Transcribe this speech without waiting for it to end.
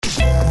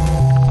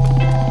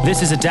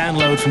This is a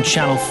download from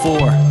Channel 4.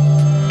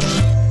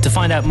 To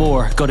find out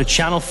more, go to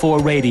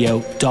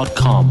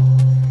channel4radio.com.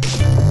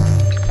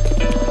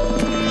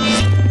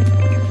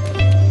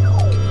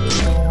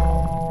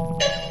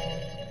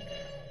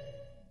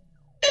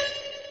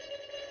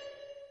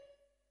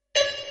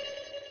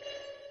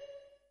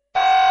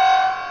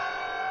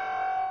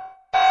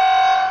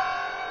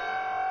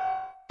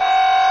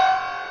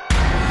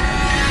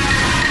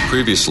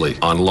 Previously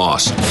on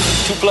Lost.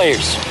 2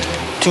 players,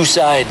 2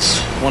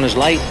 sides. One is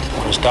light,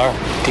 one is dark.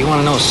 Do you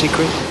want to know a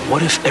secret?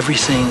 What if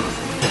everything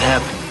that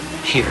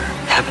happened here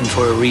happened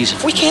for a reason?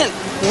 We can't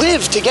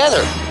live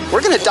together.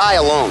 We're gonna die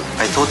alone.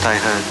 I thought I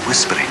heard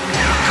whispering.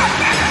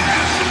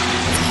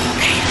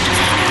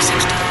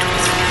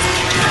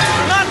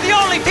 We're not the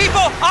only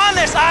people on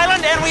this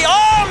island, and we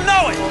all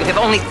know it. We have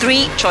only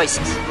 3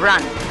 choices.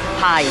 Run,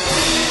 hide,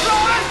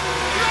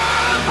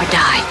 or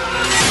die.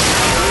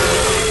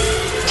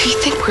 Do you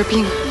think we're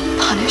being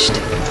punished?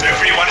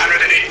 Every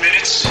 108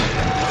 minutes,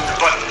 the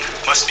button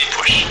must be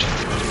pushed.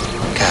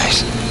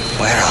 Guys,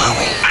 where are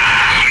we?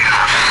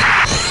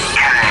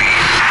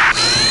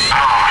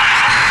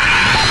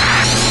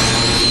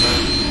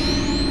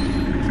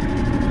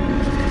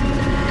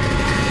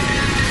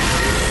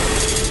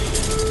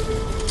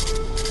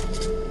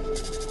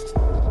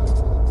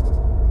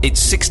 It's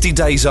 60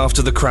 days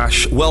after the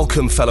crash.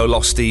 Welcome, fellow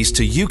Losties,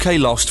 to UK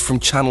Lost from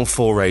Channel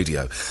 4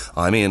 Radio.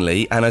 I'm Ian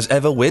Lee, and as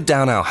ever, we're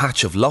down our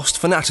hatch of Lost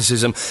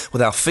fanaticism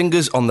with our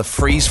fingers on the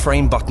freeze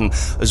frame button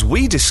as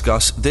we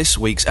discuss this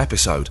week's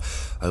episode.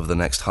 Over the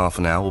next half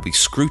an hour, we'll be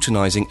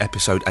scrutinising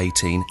episode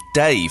 18,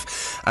 Dave.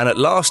 And at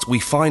last, we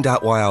find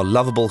out why our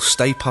lovable,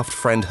 stay-puffed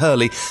friend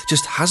Hurley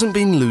just hasn't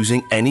been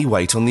losing any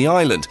weight on the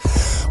island.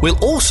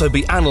 We'll also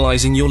be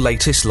analysing your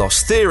latest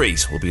Lost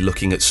theories. We'll be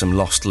looking at some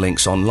Lost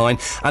links online,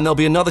 and there'll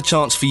be another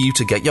chance for you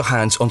to get your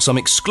hands on some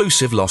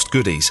exclusive Lost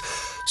goodies.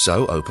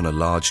 So open a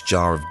large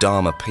jar of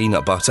Dharma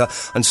peanut butter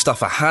and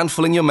stuff a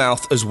handful in your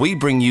mouth as we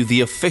bring you the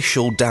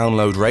official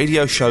download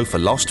radio show for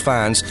Lost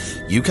fans,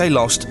 UK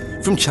Lost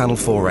from Channel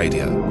 4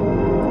 Radio.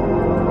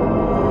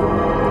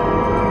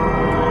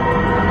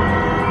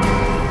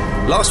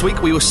 Last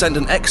week we were sent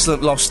an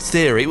excellent Lost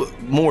theory,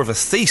 more of a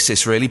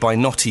thesis really, by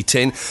Naughty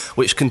Tin,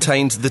 which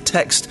contained the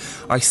text,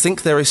 "I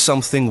think there is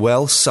something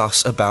well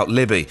sus about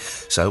Libby."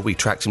 So we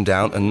tracked him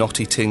down and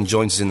Naughty Tin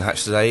joins us in the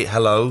hatch today.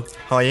 Hello.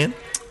 Hi, Ian.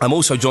 I'm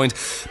also joined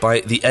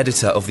by the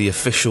editor of the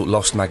official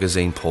Lost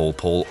magazine, Paul.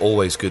 Paul,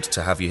 always good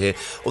to have you here.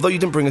 Although you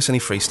didn't bring us any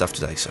free stuff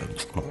today, so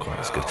not quite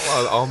as good.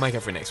 Well, I'll make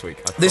up for it next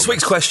week. This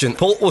week's question,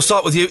 Paul, we'll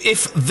start with you.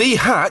 If the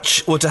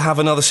hatch were to have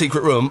another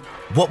secret room,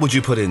 what would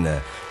you put in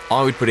there?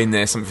 I would put in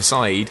there something for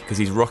Saeed, because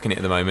he's rocking it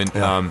at the moment.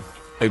 Yeah.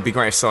 It would be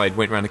great if Saeed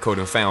went around the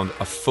corridor and found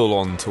a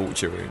full-on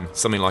torture room,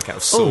 something like out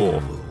of Saw.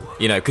 Ooh.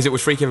 You know, because it would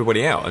freak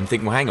everybody out and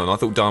think, well, hang on, I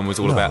thought Dharma was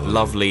all about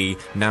lovely,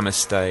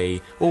 namaste,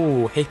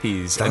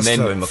 hippies, That's and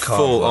very then macabre.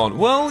 full on.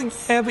 Well,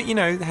 yeah, but, you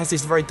know, it has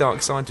this very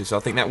dark side to it, so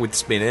I think that would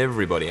spin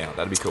everybody out.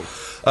 That'd be cool.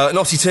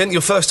 Naughty Tin, your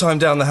first time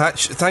down the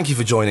hatch. Thank you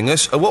for joining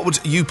us. What would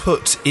you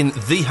put in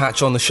the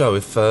hatch on the show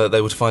if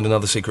they were to find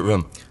another secret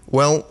room?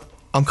 Well,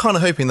 I'm kind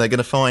of hoping they're going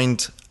to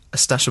find a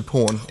stash of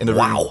porn in a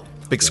room.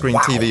 Big screen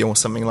TV or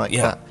something like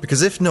that.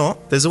 Because if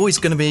not, there's always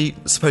going to be,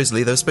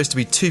 supposedly, there's supposed to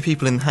be 2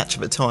 people in the hatch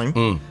at a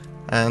time.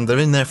 And they're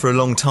in there for a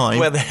long time.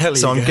 Where the hell are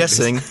So you I'm going?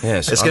 guessing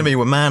Yes, it's going to be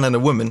a man and a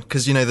woman,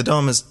 because, you know, the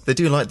Dharmas, they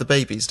do like the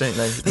babies, don't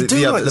they? They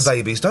do like the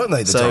babies, don't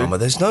they, the Dharma?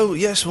 There's no...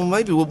 Yes, well,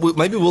 maybe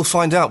we'll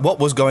find out what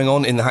was going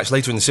on in the hatch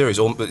later in the series,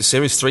 or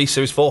Series 3,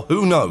 Series 4,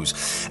 who knows?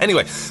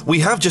 Anyway,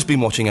 we have just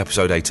been watching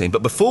episode 18,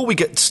 but before we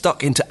get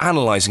stuck into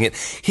analysing it,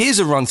 here's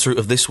a run-through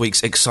of this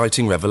week's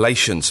exciting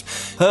revelations.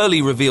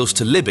 Hurley reveals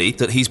to Libby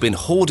that he's been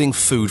hoarding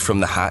food from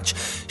the hatch.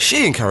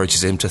 She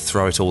encourages him to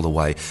throw it all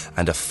away,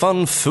 and a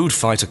fun food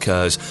fight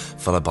occurs,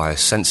 followed by a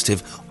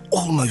sensitive,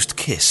 almost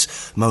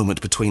kiss moment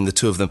between the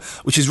two of them,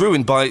 which is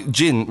ruined by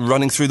Jin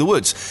running through the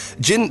woods.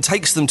 Jin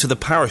takes them to the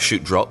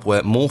parachute drop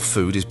where more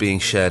food is being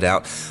shared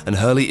out, and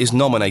Hurley is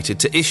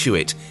nominated to issue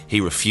it. He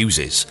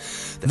refuses.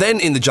 Then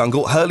in the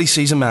jungle, Hurley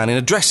sees a man in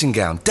a dressing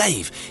gown.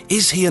 Dave,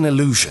 is he an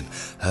illusion?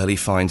 Hurley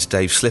finds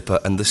Dave's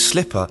slipper, and the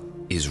slipper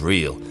is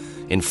real.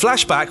 In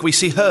flashback, we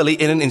see Hurley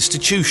in an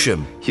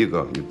institution.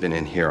 Hugo, you've been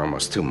in here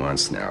almost 2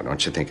 months now.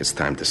 Don't you think it's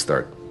time to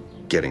start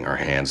getting our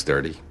hands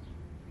dirty?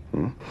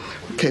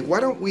 Okay,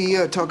 why don't we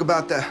talk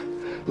about the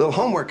little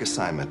homework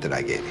assignment that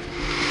I gave you?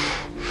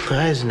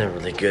 I was never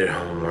really good at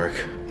homework.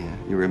 Yeah,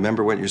 you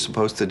remember what you're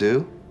supposed to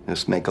do?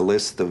 Just make a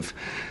list of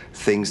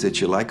things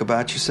that you like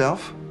about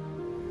yourself?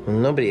 Well,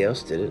 nobody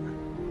else did it.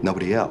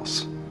 Nobody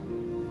else?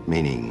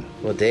 Meaning?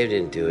 Well, Dave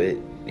didn't do it.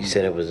 He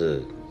said it was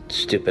a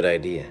stupid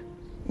idea.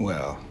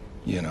 Well,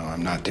 you know,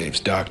 I'm not Dave's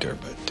doctor,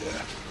 but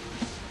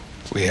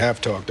we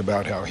have talked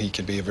about how he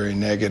can be a very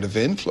negative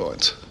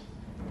influence.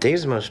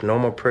 Dave's the most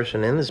normal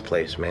person in this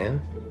place, man.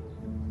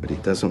 But he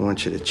doesn't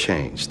want you to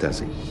change, does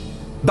he?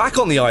 Back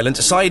on the island,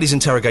 Saeed is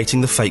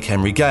interrogating the fake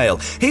Henry Gale.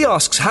 He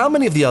asks how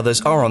many of the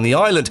others are on the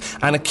island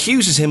and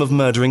accuses him of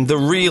murdering the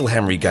real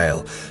Henry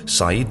Gale.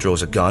 Saeed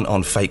draws a gun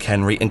on fake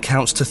Henry and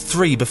counts to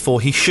 3 before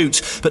he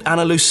shoots, but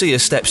Ana Lucia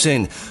steps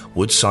in.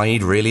 Would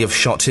Saeed really have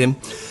shot him?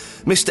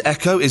 Mr.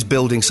 Echo is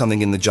building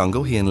something in the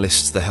jungle. He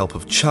enlists the help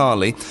of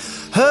Charlie.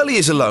 Hurley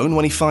is alone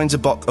when he finds a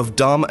box of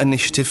Dharma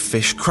Initiative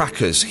fish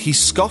crackers. He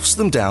scoffs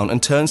them down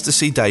and turns to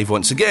see Dave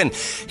once again.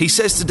 He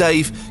says to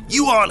Dave,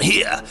 "You aren't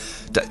here."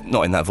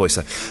 Not in that voice,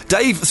 though.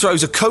 Dave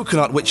throws a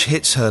coconut which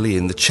hits Hurley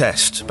in the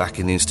chest. Back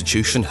in the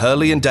institution,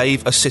 Hurley and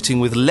Dave are sitting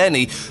with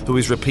Lenny, who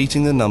is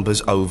repeating the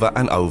numbers over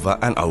and over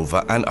and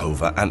over and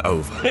over and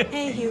over.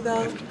 Hey,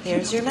 Hugo.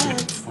 Here's your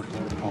meds.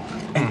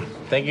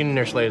 Thank you,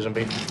 Nurse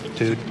Lazenby.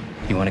 Dude,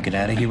 you want to get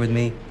out of here with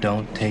me?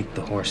 Don't take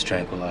the horse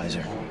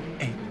tranquilizer.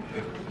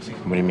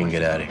 What do you mean,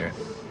 get out of here?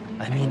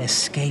 I mean,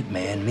 escape,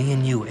 man. Me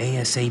and you,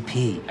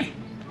 ASAP.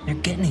 They're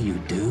getting to you,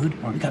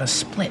 dude. We gotta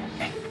split.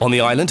 On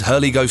the island,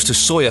 Hurley goes to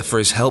Sawyer for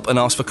his help and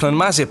asks for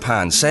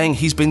clonazepam, saying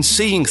he's been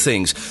seeing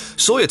things.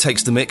 Sawyer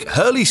takes the mick.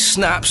 Hurley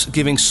snaps,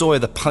 giving Sawyer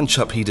the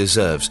punch-up he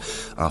deserves.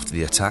 After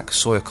the attack,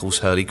 Sawyer calls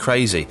Hurley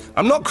crazy.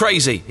 "I'm not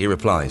crazy," he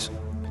replies.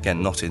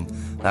 Again, not in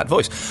that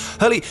voice.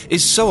 Hurley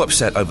is so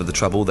upset over the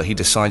trouble that he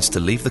decides to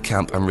leave the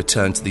camp and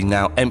return to the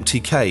now empty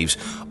caves.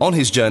 On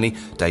his journey,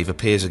 Dave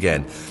appears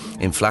again.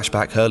 In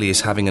flashback, Hurley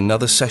is having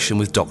another session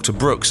with Dr.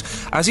 Brooks.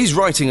 As he's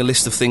writing a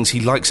list of things he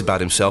likes about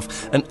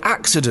himself, an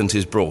accident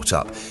is brought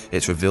up.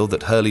 It's revealed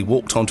that Hurley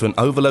walked onto an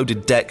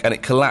overloaded deck and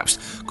it collapsed,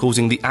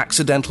 causing the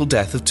accidental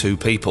death of 2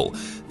 people.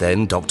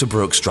 Then Dr.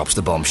 Brooks drops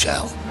the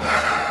bombshell.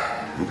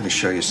 I'm going to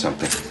show you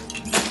something.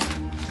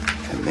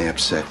 It may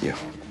upset you.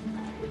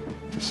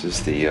 This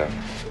is the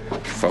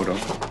photo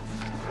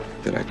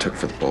that I took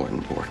for the bulletin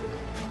board.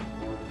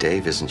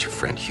 Dave isn't your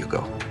friend,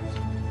 Hugo,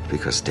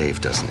 because Dave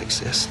doesn't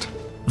exist.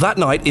 That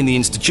night in the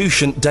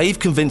institution, Dave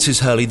convinces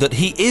Hurley that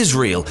he is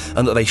real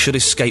and that they should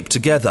escape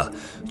together.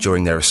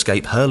 During their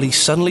escape, Hurley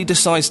suddenly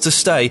decides to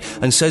stay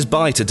and says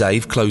bye to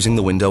Dave, closing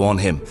the window on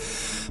him.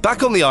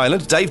 Back on the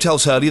island, Dave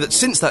tells Hurley that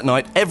since that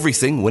night,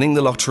 everything, winning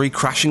the lottery,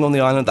 crashing on the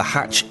island, the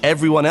hatch,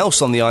 everyone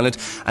else on the island,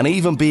 and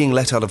even being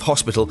let out of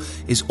hospital,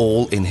 is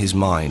all in his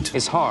mind.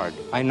 It's hard,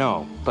 I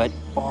know, but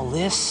all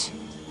this,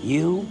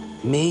 you,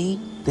 me,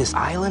 this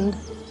island,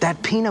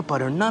 that peanut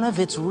butter, none of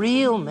it's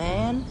real,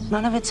 man.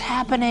 None of it's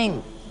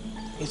happening.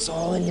 It's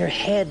all in your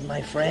head,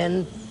 my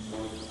friend.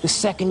 The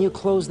second you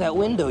closed that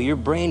window, your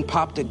brain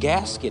popped a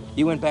gasket.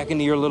 You went back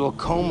into your little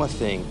coma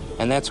thing.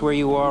 And that's where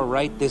you are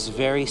right this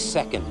very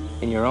second,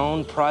 in your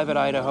own private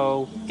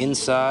Idaho,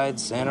 inside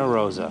Santa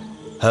Rosa.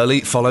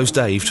 Hurley follows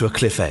Dave to a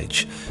cliff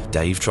edge.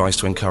 Dave tries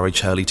to encourage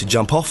Hurley to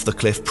jump off the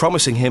cliff,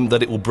 promising him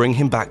that it will bring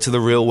him back to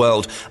the real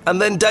world.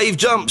 And then Dave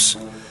jumps.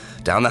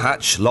 Down the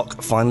hatch,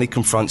 Locke finally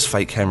confronts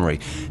fake Henry.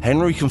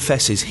 Henry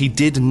confesses he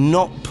did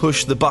not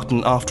push the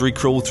button after he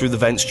crawled through the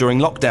vents during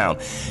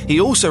lockdown.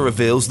 He also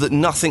reveals that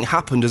nothing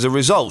happened as a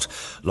result.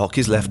 Locke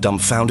is left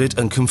dumbfounded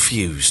and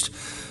confused.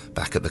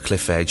 Back at the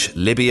cliff edge,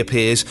 Libby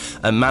appears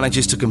and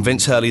manages to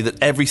convince Hurley that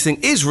everything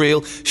is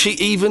real. She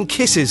even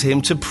kisses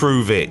him to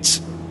prove it.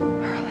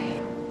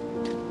 Hurley,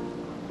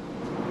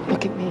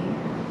 look at me.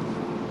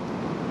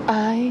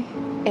 I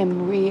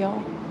am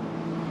real.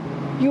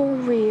 You're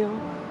real.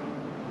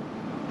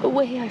 The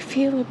way I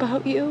feel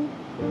about you,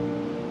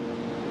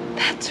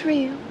 that's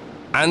real.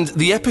 And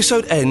the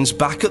episode ends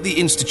back at the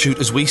Institute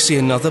as we see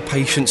another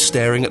patient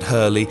staring at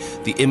Hurley,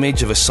 the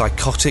image of a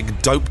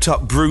psychotic,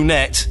 doped-up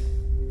brunette.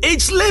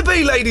 It's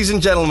Libby, ladies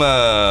and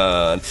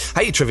gentlemen!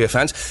 Hey, trivia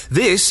fans,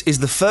 this is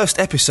the first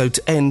episode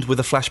to end with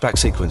a flashback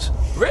sequence.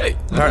 Really?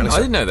 Apparently I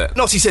didn't know that.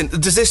 Naughty Sin,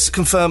 does this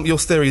confirm your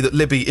theory that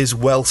Libby is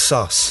well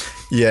sus?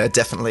 Yeah,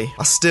 definitely.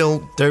 I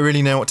still don't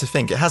really know what to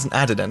think. It hasn't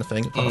added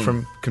anything, apart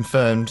from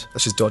confirmed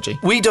that's just dodgy.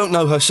 We don't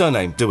know her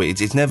surname, do we?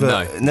 It's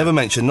never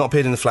mentioned, not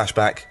appeared in the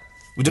flashback.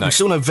 We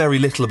still know very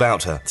little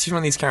about her. She's one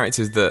of these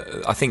characters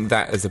that I think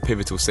that as a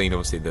pivotal scene,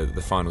 obviously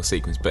the final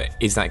sequence, but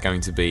is that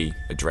going to be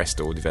addressed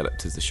or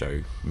developed as the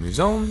show moves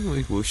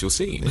on? We shall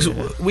see.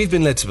 We've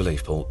been led to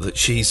believe, Paul, that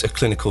she's a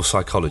clinical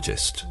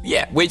psychologist.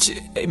 Yeah, which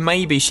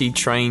maybe she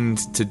trained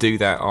to do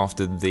that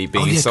after being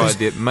inside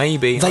the...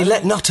 Maybe... They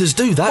let nutters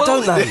do that,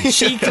 don't they?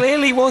 She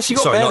clearly was. She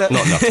got better. Sorry,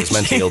 not nutters,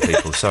 mentally ill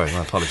people. Sorry,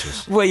 my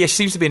apologies. Well, yeah, she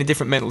seems to be in a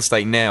different mental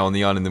state now on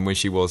the island than when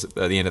she was at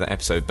the end of that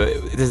episode, but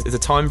there's a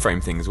time frame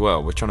thing as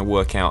well. We're trying to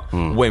work out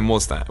when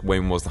was that?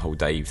 When was the whole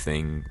Dave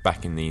thing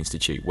back in the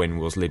Institute? When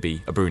was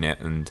Libby a brunette?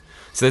 And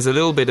so there's a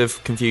little bit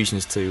of confusion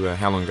as to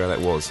how long ago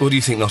that was. What do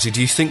you think, Nottie? Do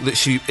you think that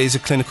she is a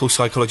clinical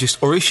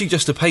psychologist, or is she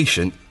just a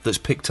patient that's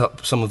picked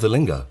up some of the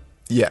lingo?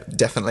 Yeah,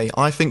 definitely.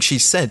 I think she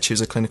said she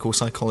was a clinical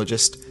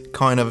psychologist,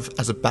 kind of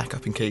as a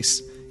backup in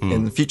case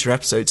in the future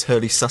episodes,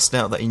 Hurley sussed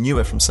out that he knew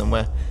her from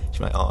somewhere. She's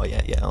like, oh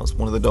yeah, I was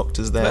one of the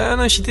doctors there.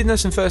 No, she did know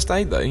some first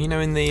aid though. You know,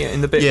 in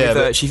the bit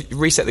with she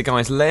reset the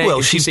guy's leg.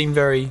 Well, she seemed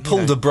very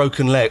pulled a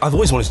broken leg. I've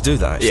always wanted to do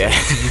that.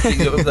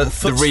 Actually. Yeah, the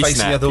foot's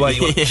facing the other way.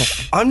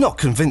 I'm not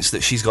convinced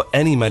that she's got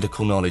any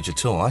medical knowledge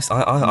at all.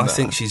 I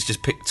think she's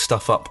just picked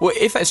stuff up. Well,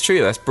 if that's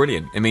true, that's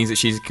brilliant. It means that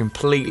she's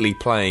completely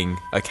playing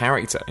a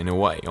character in a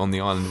way on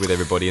the island with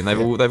everybody, and they've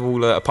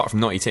all apart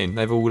from Naughty Tin,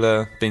 they've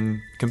all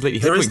been completely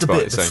hoodwinked by it.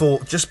 There is the bit before,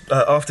 just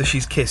after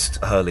she's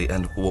kissed Hurley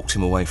and walked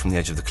him away from the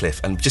edge of the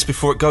cliff, and just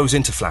before it goes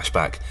into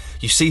flashback,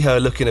 you see her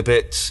looking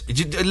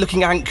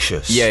looking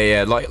anxious.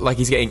 Yeah, like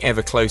he's getting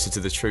ever closer to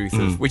the truth,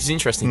 which is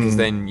interesting because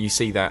then you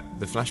see the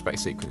flashback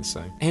sequence.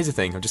 So here's the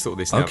thing, I've just thought of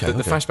this now.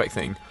 The flashback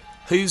thing,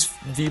 whose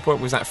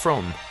viewpoint was that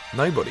from?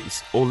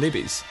 Nobody's or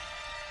Libby's.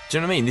 Do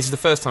you know what I mean? This is the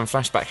first time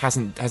flashback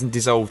hasn't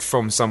dissolved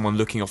from someone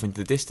looking off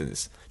into the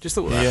distance. Just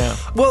thought that. Yeah.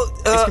 Well,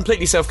 it's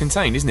completely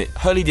self-contained, isn't it?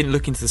 Hurley didn't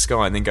look into the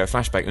sky and then go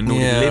flashback, and nor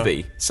did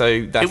Libby.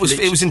 So that it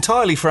was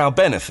entirely for our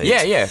benefit.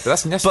 Yeah. But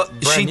that's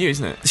brand new,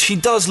 isn't it? She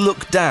does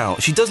look down.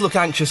 She does look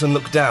anxious and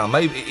look down.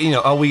 Maybe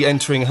are we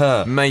entering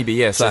her? Maybe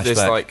yes. Yeah, so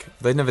there's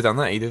they've never done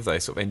that either. Have they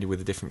sort of ended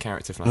with a different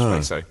character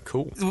flashback. So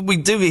cool. We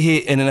do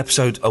hear in an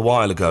episode a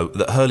while ago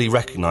that Hurley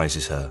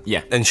recognises her.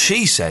 Yeah, and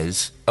she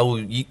says, "Oh,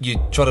 you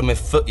trod on my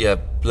foot, you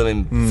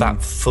blooming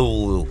fat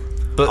fool."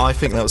 But I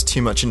think that was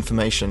too much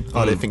information.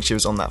 I don't think she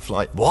was on that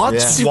flight. What?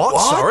 Yeah. What?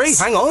 Sorry,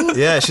 hang on.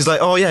 Yeah, she's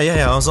like, oh yeah,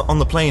 I was on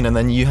the plane, and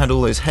then you had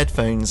all those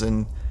headphones,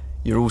 and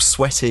you're all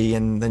sweaty,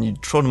 and then you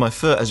trod on my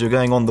foot as you're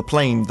going on the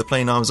plane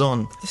I was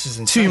on. This is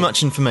insane. Too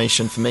much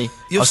information for me.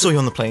 I saw you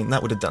on the plane,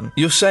 that would have done.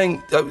 You're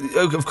saying,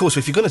 of course,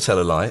 if you're going to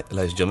tell a lie,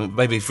 ladies and gentlemen,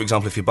 maybe, for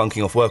example, if you're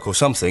bunking off work or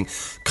something,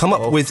 come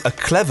up with a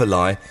clever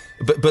lie,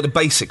 but a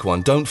basic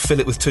one. Don't fill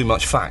it with too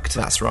much fact.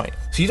 That's right.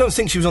 So you don't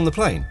think she was on the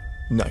plane?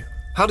 No.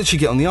 How did she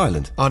get on the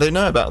island? I don't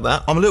know about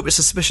that. I'm a little bit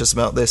suspicious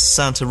about this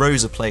Santa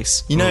Rosa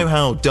place. You know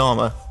how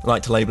Dharma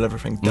like to label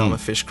everything Dharma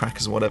fish,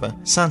 crackers, or whatever?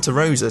 Santa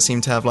Rosa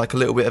seemed to have like a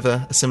little bit of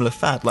a similar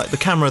fad. Like the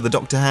camera the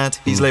Doctor had,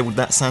 he's labelled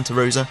that Santa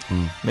Rosa.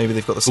 Maybe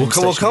they've got the same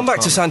We'll come back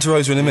to Santa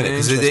Rosa in a minute,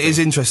 because it is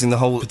interesting, the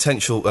whole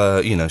potential,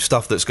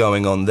 stuff that's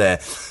going on there.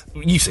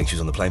 You think she's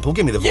on the plane, Paul?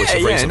 Give me the voice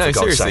of reason, for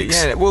God's seriously,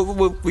 sakes. Yeah,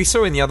 well, we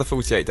saw in the other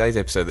 48 Days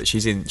episode that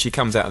she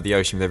comes out of the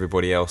ocean with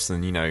everybody else,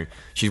 and,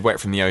 she's wet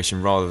from the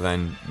ocean rather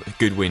than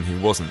Goodwin,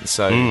 who wasn't.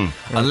 So,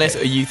 unless,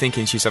 are you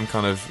thinking she's some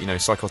kind of,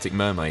 psychotic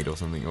mermaid or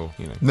something, or,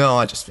 No,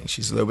 I just think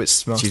she's a little bit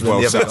smarter she's than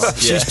well the others.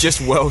 sus. She's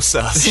just well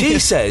sus. She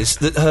says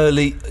that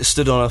Hurley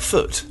stood on her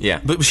foot.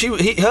 Yeah. But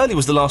Hurley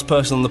was the last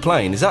person on the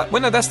plane, is that...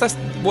 Well, no, that's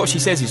what she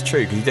says is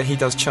true, because he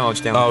does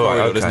charge down the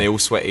corridor, doesn't he, all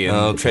sweaty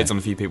and treads on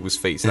a few people's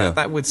feet, so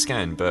that would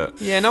scan, but...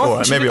 Yeah, no,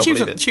 I think she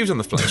was on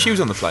the plane. She was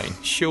on the plane,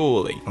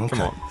 surely. Okay.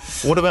 Come on.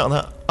 What about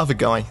that other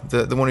guy,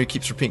 the one who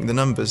keeps repeating the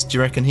numbers? Do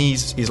you reckon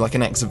he's like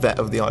an ex-vet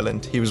of the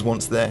island? He was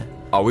once there.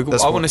 Oh,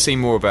 I want to see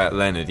more about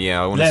Leonard.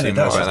 Yeah, I want to see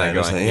more about that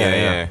guy.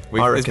 Yeah.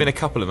 There's been a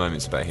couple of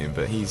moments about him,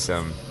 but he's.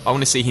 I want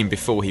to see him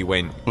before he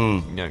went,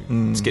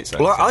 schizo.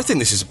 Well, I think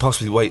this is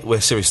possibly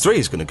where Series 3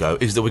 is going to go.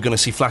 Is that we're going to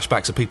see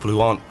flashbacks of people who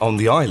aren't on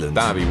the island.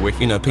 That'd be wicked.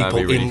 People that'd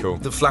be really in cool.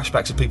 the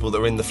flashbacks of people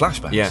that are in the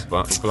flashbacks. Yeah,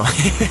 but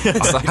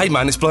hey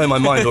man, it's blowing my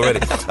mind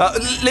already.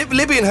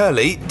 Libby and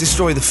Hurley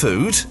destroy the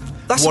food.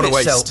 That's what a bit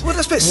waste. Well,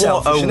 that's a bit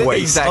selfish, isn't it?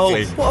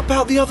 Exactly. What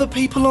about the other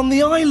people on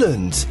the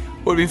island?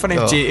 Would have been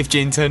funny if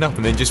Jin turned up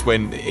and then just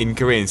went in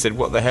Korean and said,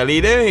 "What the hell are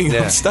you doing?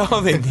 I'm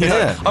starving.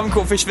 I haven't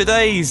caught fish for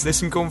days. There's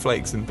some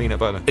cornflakes and peanut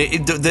butter."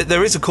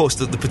 There is, of course,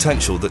 the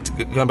potential that,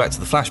 going back to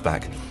the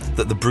flashback,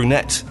 that the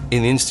brunette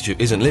in the Institute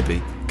isn't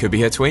Libby. Could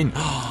be her twin.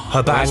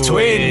 Her bad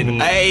twin.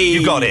 Hey,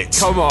 you got it.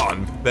 Come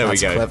on. There we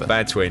go. Clever.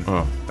 Bad twin.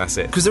 That's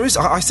it. Because there is,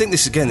 I think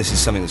this is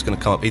something that's going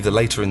to come up either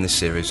later in this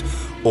series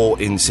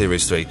or in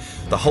Series 3.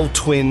 The whole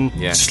twin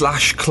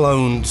 /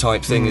 clone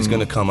type thing is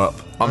going to come up.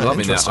 I'm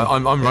loving that.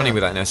 I'm running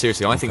with that now,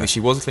 seriously. I think that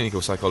she was a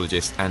clinical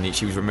psychologist and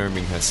she was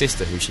remembering her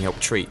sister who she helped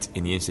treat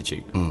in the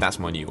Institute. That's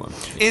my new one.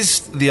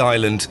 Is the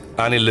island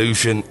an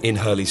illusion in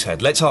Hurley's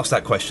head? Let's ask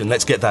that question.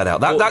 Let's get that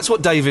out. That's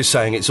what Dave is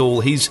saying. It's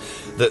all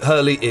that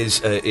Hurley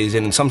is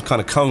in some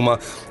kind of coma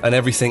and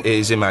everything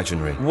is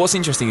imaginary. What's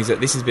interesting is that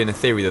this has been a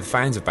theory that the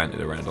fans have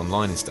bantered around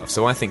online and stuff.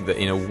 So I think that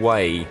in a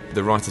way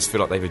the writers feel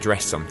like they've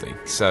addressed something.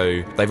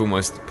 So they've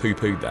almost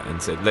poo-pooed that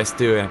and said, let's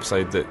do an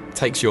episode that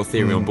takes your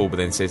theory on board but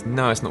then says,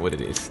 no, it's not what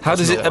it is. How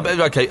does it...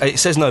 Okay, it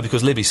says no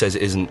because Libby says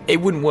it isn't. It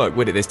wouldn't work,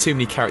 would it? There's too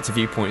many character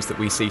viewpoints that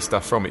we see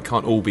stuff from. It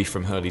can't all be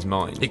from Hurley's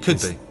mind. It could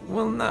be.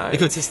 Well, no. It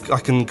could. I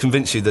can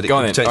convince you that it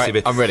could potentially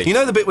be. I'm ready. You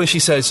know the bit when she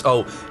says,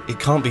 "Oh, it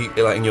can't be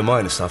like in your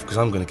mind and stuff because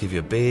I'm going to give you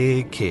a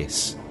big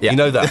kiss." Yeah. You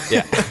know that.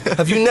 Yeah.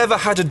 Have you never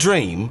had a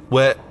dream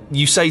where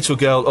you say to a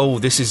girl, "Oh,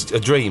 this is a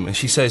dream," and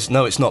she says,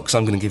 "No, it's not, because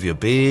I'm going to give you a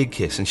big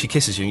kiss," and she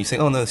kisses you, and you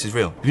think, "Oh no, this is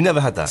real." Have you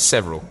never had that?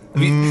 Several.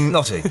 Have you,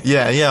 Notty?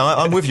 Yeah,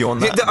 I'm with you on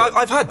that.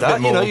 I've had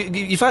that. You know,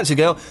 you fancy a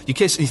girl, you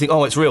kiss, and you think,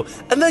 "Oh, it's real,"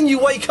 and then you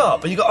wake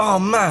up and you go, "Oh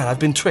man, I've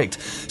been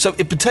tricked." So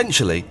it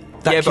potentially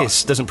That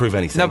kiss doesn't prove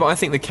anything. No, but I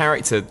think the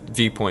character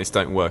viewpoints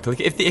don't work.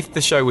 Like if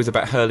the show was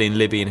about Hurley and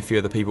Libby and a few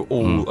other people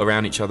all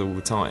around each other all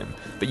the time,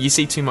 but you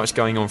see too much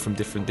going on from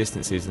different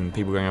distances and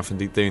people going off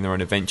and doing their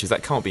own adventures,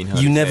 that can't be in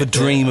Hurley's You never head.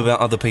 dream about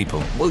other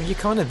people. Well, you're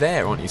kind of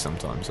there, aren't you,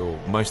 sometimes? Or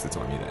most of the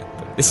time you're there.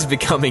 But this is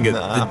becoming a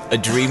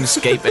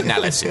dreamscape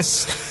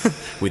analysis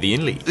with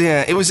Ian Lee.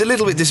 Yeah, it was a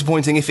little bit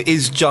disappointing if it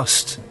is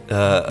just...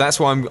 That's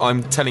why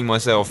I'm telling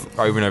myself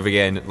over and over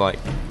again, like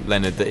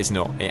Leonard, that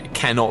it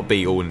cannot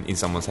be all in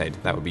someone's head.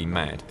 That would be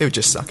mad. It would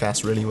just suck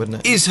ass, really, wouldn't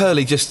it? Is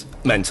Hurley just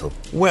mental?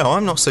 Well,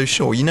 I'm not so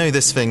sure. You know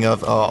this thing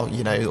of, all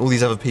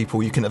these other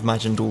people, you can have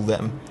imagined all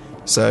them.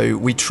 So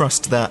we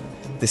trust that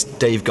this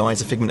Dave guy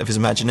is a figment of his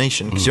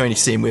imagination, because you only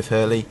see him with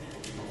Hurley,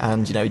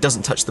 and, he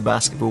doesn't touch the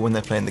basketball when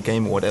they're playing the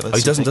game or whatever. Oh,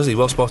 he doesn't, does he?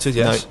 Well spotted,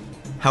 yes. No.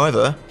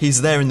 However,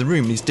 he's there in the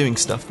room and he's doing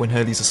stuff when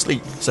Hurley's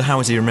asleep. So how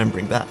is he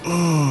remembering that?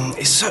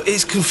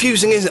 It's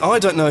confusing, isn't it? I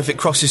don't know if it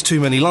crosses too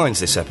many lines,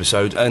 this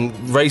episode, and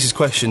raises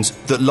questions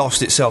that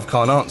Lost itself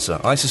can't answer.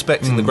 I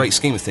suspect, in the great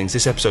scheme of things,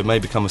 this episode may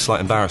become a slight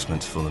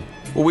embarrassment for them.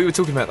 Well, we were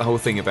talking about the whole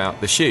thing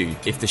about the shoe.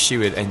 If the shoe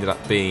had ended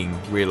up being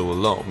real all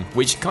along,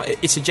 which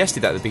it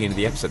suggested that at the beginning of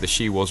the episode, the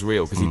shoe was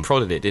real, because he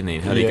prodded it, didn't he?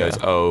 And Hurley goes,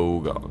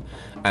 oh, God.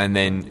 And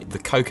then the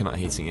coconut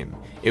hitting him.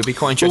 It would be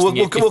quite interesting.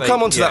 We'll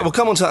come on to that. We'll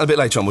come on to that a bit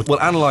later on. We'll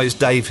analyse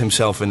Dave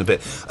himself in a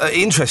bit.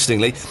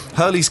 Interestingly,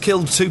 Hurley's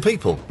killed 2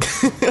 people,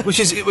 which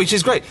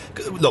is great.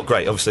 Not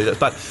great, obviously.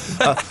 That's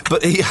bad.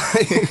 But he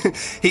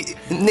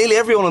nearly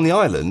everyone on the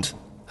island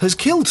has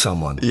killed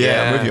someone.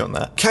 Yeah, I'm with you on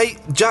that. Kate,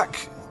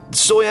 Jack,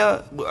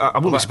 Sawyer. I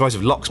wouldn't be surprised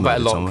if Locke's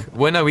murdered someone.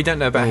 Well, no, we don't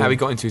know about how he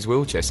got into his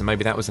wheelchair, so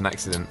maybe that was an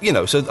accident.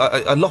 So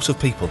a lot of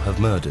people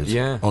have murdered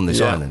on this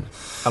island.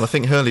 And I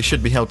think Hurley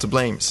should be held to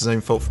blame. It's his own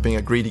fault for being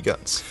a greedy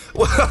guts. He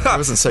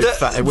wasn't so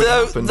fat, it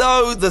wouldn't happen.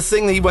 Though the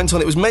thing that he went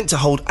on, it was meant to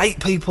hold 8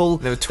 people.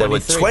 There were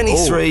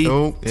 23.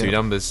 Two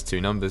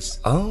numbers.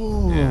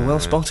 Oh, well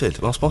spotted.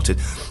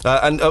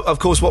 And of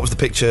course, what was the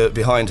picture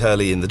behind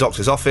Hurley in the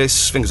doctor's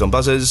office? Fingers on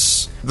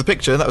buzzers. The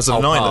picture, that was of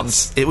an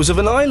island. It was of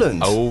an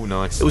island. Oh,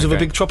 nice. It was of a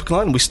big tropical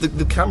island.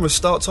 The camera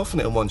starts off on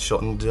it in one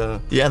shot, and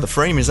yeah, the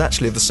frame is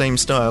actually of the same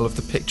style of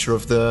the picture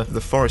of the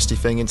foresty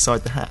thing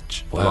inside the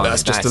hatch. Wow,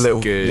 that's just a little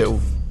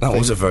that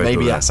was a very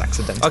maybe good that's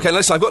accidental. Okay,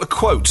 listen, I've got a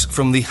quote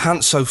from the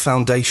Hanso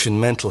Foundation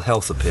Mental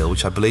Health Appeal,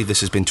 which I believe this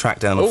has been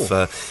tracked down off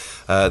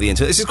the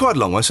internet. This is quite a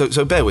long one,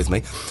 so bear with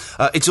me.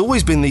 It's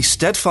always been the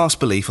steadfast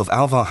belief of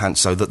Alvar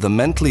Hanso that the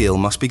mentally ill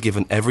must be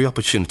given every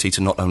opportunity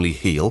to not only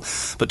heal,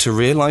 but to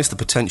realise the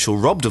potential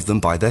robbed of them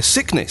by their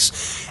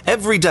sickness.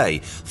 Every day,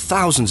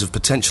 thousands of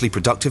potentially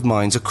productive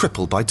minds are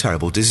crippled by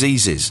terrible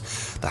diseases.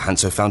 The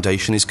Hanso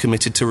Foundation is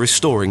committed to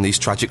restoring these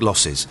tragic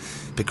losses.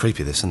 Bit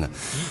creepy, this, isn't it?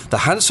 The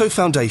Hanso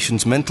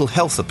Foundation's Mental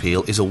Health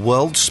Appeal is a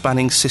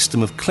world-spanning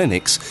system of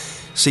clinics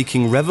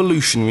seeking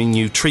revolutionary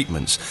new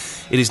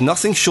treatments. It is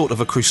nothing short of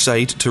a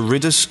crusade to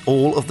rid us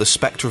all of the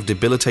spectre of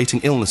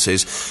debilitating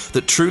illnesses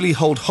that truly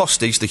hold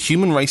hostage the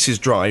human race's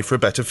drive for a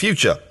better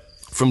future.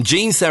 From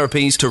gene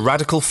therapies to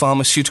radical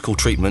pharmaceutical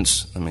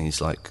treatments, I mean, it's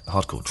like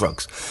hardcore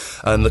drugs,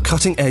 and the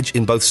cutting edge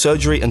in both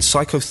surgery and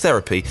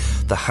psychotherapy,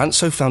 the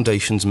Hanso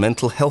Foundation's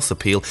Mental Health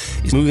Appeal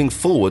is moving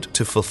forward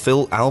to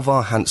fulfill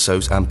Alvar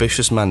Hanso's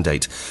ambitious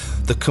mandate,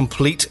 the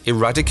complete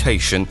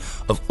eradication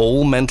of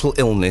all mental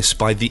illness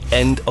by the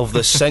end of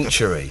the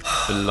century.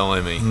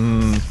 Blimey.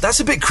 That's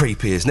a bit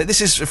creepy, isn't it?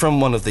 This is from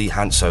one of the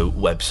Hanso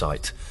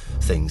website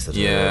things that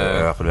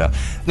are up and about.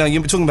 Now,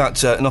 you were talking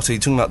about, Nottie,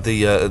 talking about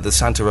the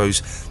Santa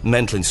Rose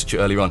Mental Institute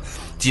earlier on.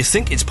 Do you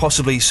think it's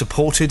possibly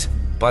supported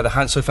by the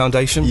Hanso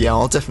Foundation? Yeah,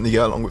 I'll definitely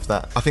go along with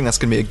that. I think that's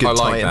going to be a good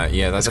tie-in. I like that,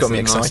 yeah. That's got me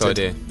a excited. nice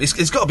idea.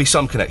 It's got to be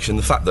some connection.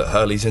 The fact that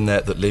Hurley's in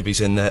there, that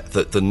Libby's in there,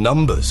 that the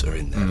numbers are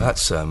in there.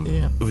 That's it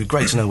would be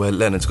great to know where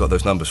Leonard's got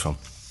those numbers from.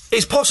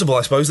 It's possible,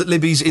 I suppose, that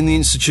Libby's in the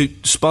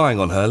Institute spying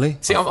on Hurley.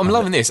 See, I'm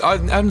loving this. I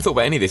haven't thought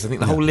about any of this. I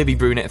think the whole Libby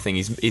brunette thing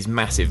is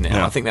massive now.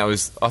 Yeah. I think I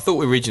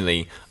thought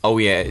originally,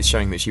 it's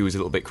showing that she was a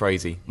little bit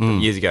crazy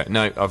years ago.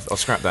 No, I'll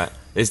scrap that.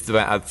 There's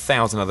about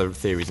 1,000 other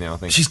theories now, I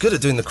think. She's good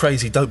at doing the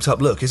crazy, doped-up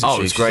look, isn't she?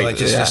 Oh, it's great. Like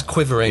just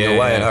quivering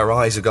away and her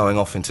eyes are going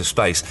off into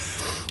space.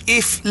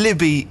 If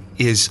Libby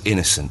is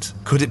innocent,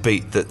 could it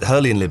be that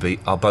Hurley and Libby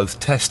are both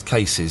test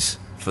cases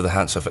for the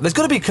Hanso? There's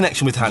got to be a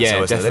connection with Hanso,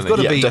 isn't there? There's got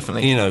to be,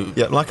 definitely. you know...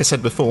 like I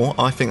said before,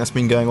 I think that's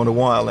been going on a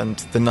while, and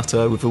the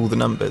nutter with all the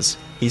numbers,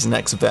 he's an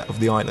ex-vet of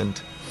the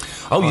island.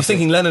 Oh, you're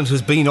thinking Leonard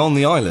has been on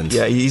the island?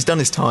 Yeah, he's done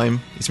his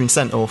time. He's been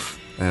sent off.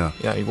 Yeah,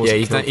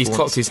 he's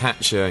clocked his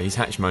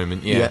hatch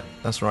moment. Yeah,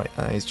 that's right.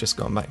 He's just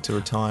gone back to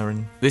retire,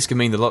 and this could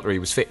mean the lottery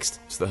was fixed.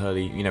 So that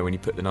Hurley, when you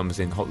put the numbers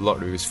in, the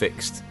lottery was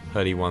fixed.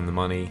 Hurley won the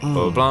money.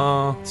 Blah blah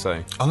blah.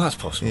 So, that's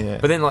possible. Yeah.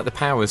 But then, the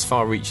power is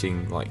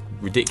far-reaching,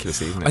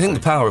 ridiculously, isn't it? I think the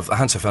power of the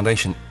Hanso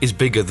Foundation is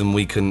bigger than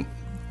we can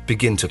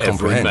begin to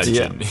comprehend.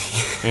 Yeah.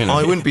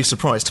 I wouldn't be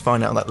surprised to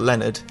find out that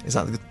Leonard is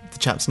that the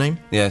chap's name?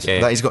 Yes.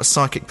 That he's got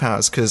psychic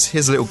powers, because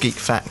here's a little geek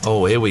fact.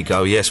 Oh, here we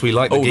go. Yes, we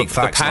like the geek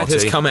facts. The pad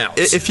has come out.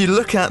 If you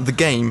look at the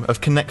game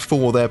of Connect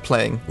 4 they're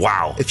playing...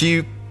 Wow. If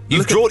you've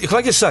drawn... Can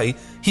I just say,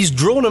 he's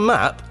drawn a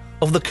map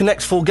of the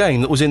Connect 4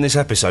 game that was in this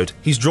episode.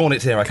 He's drawn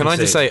it here. I Can I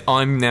just say,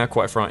 I'm now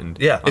quite frightened.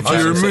 Yeah. If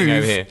you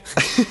remove,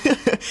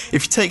 if you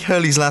take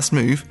Hurley's last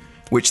move,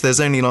 which there's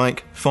only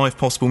like 5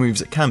 possible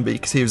moves it can be,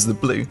 because he was the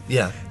blue.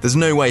 Yeah. There's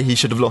no way he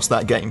should have lost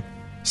that game.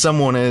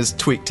 Someone has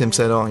tweaked him,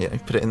 said, "Oh yeah,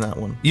 put it in that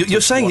one."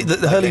 You're saying that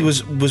Hurley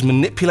was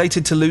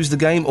manipulated to lose the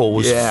game, or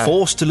was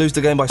forced to lose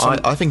the game by someone?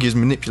 I think he was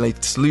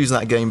manipulated to lose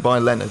that game by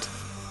Leonard.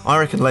 I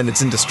reckon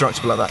Leonard's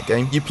indestructible at that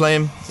game. You play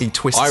him, he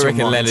twists your mind.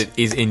 I reckon Leonard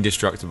is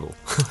indestructible.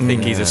 I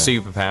think he's a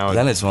superpowered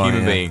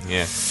human being.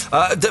 Yeah.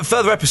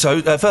 Further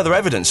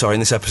evidence, in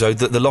this episode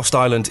that the Lost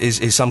Island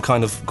is some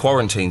kind of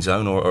quarantine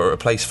zone or a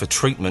place for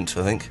treatment.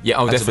 I think. Yeah.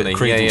 Oh, Adds definitely. A bit of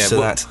credence to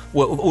that.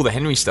 Well, all the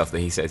Henry stuff that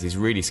he says is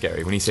really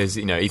scary. When he says,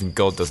 even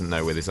God doesn't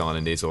know where this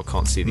island is or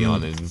can't see the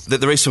island.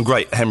 There is some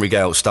great Henry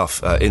Gale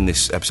stuff in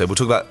this episode. We'll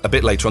talk about a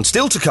bit later on.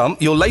 Still to come,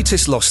 your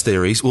latest Lost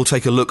theories. We'll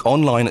take a look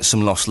online at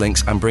some Lost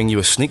links and bring you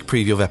a sneak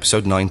preview of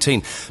episode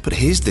 19. But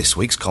here's this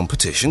week's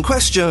competition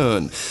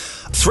question.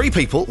 3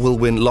 people will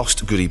win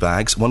Lost goodie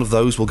bags. One of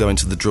those will go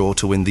into the draw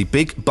to win the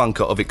big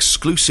bunker of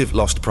exclusive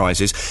Lost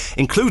prizes,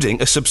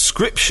 including a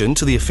subscription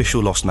to the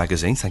official Lost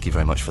magazine. Thank you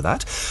very much for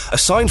that. A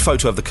signed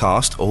photo of the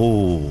cast.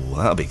 Oh,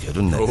 that'll be good,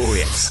 wouldn't it? Oh,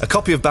 yes. A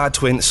copy of Bad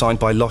Twin signed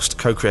by Lost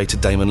co-creator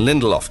Damon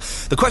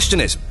Lindelof. The question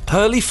is,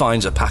 Hurley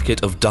finds a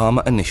packet of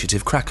Dharma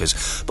Initiative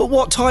crackers. But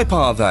what type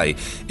are they?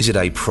 Is it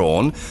A,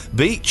 prawn,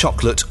 B,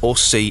 chocolate, or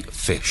C,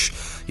 fish?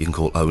 You can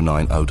call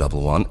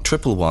 09011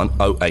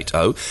 111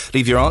 080.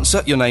 Leave your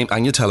answer, your name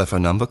and your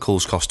telephone number.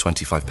 Calls cost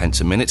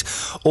 25p a minute.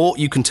 Or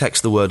you can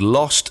text the word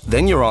LOST,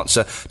 then your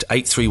answer to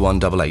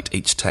 83188.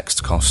 Each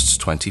text costs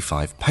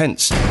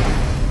 25p.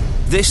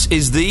 This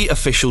is the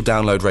official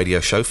download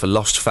radio show for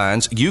Lost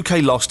fans,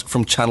 UK Lost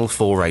from Channel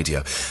 4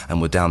 Radio. And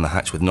we're down the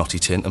hatch with Notty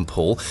Tin and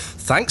Paul.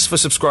 Thanks for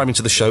subscribing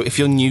to the show if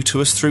you're new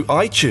to us through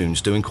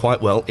iTunes, doing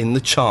quite well in the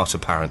chart,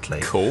 apparently.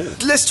 Cool.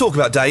 Let's talk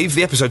about Dave.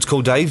 The episode's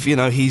called Dave.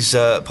 He's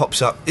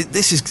pops up.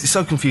 This is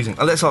so confusing.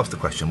 Let's ask the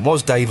question.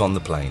 Was Dave on the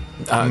plane?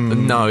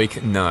 No, I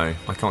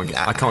can't get with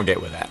that. I can't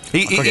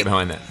get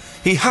behind that.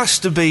 He has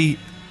to be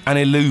an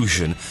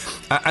illusion.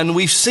 And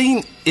we've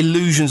seen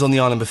illusions on the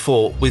island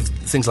before with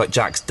things like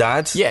Jack's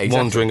dad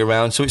wandering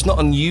around, so it's not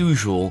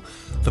unusual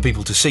for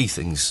people to see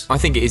things. I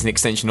think it is an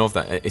extension of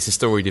that. It's a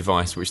story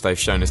device which they've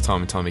shown us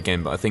time and time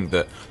again, but I think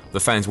that the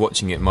fans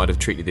watching it might have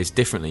treated this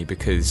differently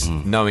because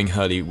knowing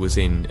Hurley was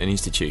in an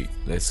institute,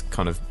 there's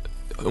kind of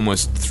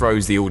almost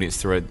throws the audience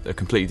through a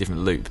completely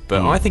different loop.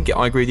 But I think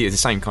I agree with you, it's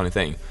the same kind of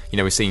thing.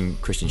 We've seen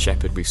Christian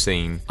Shepherd, we've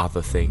seen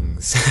other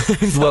things.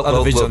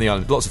 Other visions on the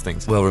island, lots of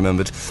things. Well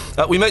remembered.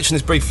 We mentioned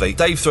this briefly.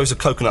 Dave throws a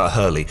coconut at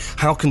Hurley.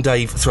 How can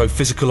Dave throw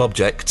physical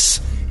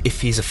objects if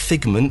he's a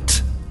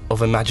figment of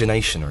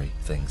imaginationary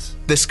things?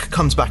 This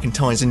comes back and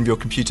ties in with your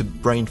computer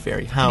brain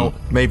theory.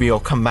 Maybe I'll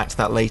come back to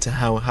that later,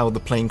 how the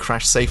plane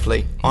crashed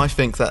safely. I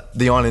think that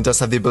the island does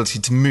have the ability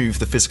to move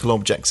the physical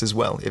objects as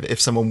well,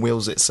 if someone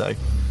wills it so.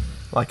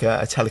 Like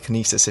a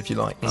telekinesis, if you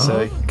like.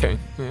 Okay.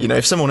 Yeah.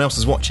 If someone else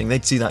was watching,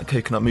 they'd see that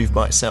coconut move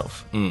by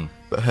itself.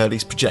 But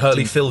Hurley's projecting.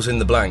 Hurley fills in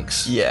the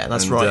blanks. Yeah,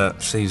 that's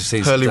right. Sees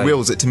Hurley Dave.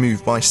 wills it to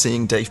move by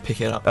seeing Dave pick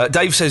it up.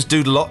 Dave says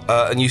dude a lot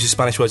and uses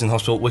Spanish words in the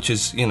hospital, which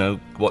is,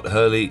 what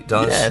Hurley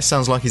does. Yeah,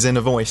 sounds like his inner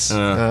voice.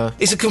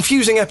 It's a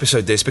confusing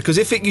episode, this, because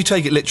if you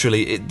take it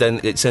literally, then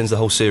it sends the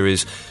whole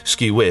series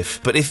skew-whiff.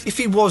 But if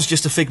he was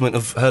just a figment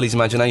of Hurley's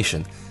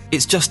imagination,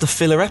 it's just a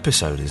filler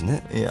episode, isn't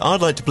it? Yeah, I'd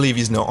like to believe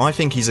he's not. I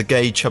think he's a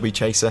gay, chubby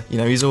chaser.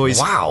 He's always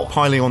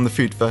piling on the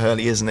food for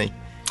Hurley, isn't he?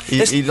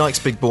 He likes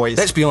big boys.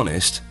 Let's be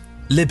honest,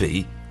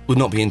 Libby would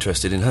not be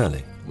interested in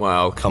Hurley.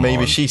 Well, come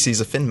Maybe on. she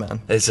sees a thin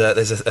man. There's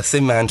a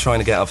thin man trying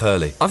to get out of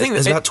Hurley. I think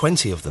there's about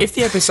 20 of them. If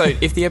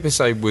the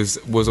episode was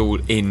all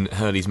in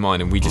Hurley's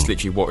mind and we just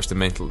literally watched a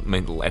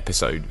mental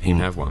episode, he'd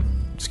have one.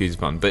 Excuse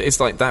the pun, but it's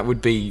like that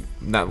would be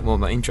not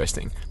that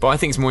interesting. But I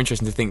think it's more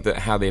interesting to think that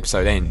how the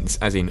episode ends,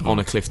 as in on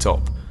a cliff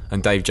top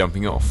and Dave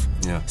jumping off.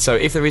 Yeah. So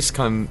if there is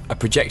kind of a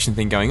projection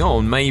thing going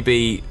on,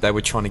 maybe they were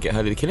trying to get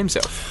Hurley to kill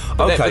himself.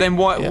 But then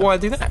why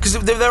do that? Because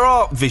there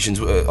are visions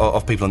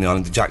of people on the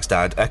island. Jack's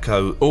dad,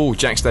 Echo. Oh,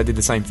 Jack's dad did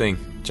the same thing.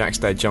 Jack's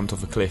dad jumped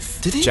off a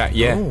cliff. Did he? Jack,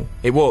 yeah.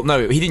 Oh.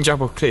 No, he didn't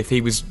jump off a cliff.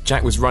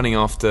 Jack was running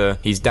after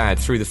his dad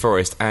through the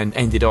forest and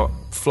ended up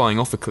flying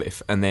off a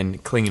cliff and then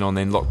clinging on.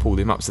 Then Locke pulled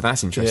him up. So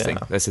that's interesting.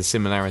 Yeah. There's a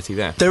similarity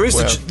there. There is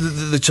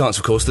the chance,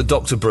 of course, that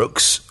Dr.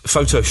 Brooks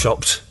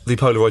photoshopped the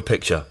Polaroid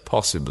picture.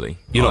 Possibly.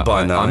 You're not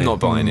buying that. I'm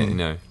not buying it.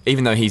 No.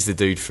 Even though he's the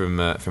dude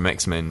from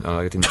X-Men,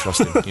 I didn't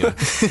trust him.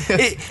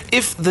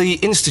 If the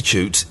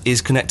Institute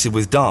is connected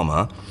with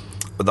Dharma,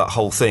 that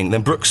whole thing,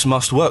 then Brooks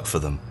must work for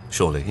them.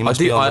 Surely he must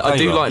be on the I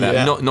do payroll. like that.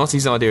 Yeah. Not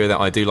his idea of that.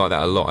 I do like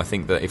that a lot. I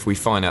think that if we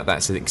find out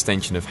that's an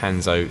extension of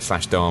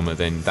Hanzo / Dharma,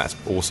 then that's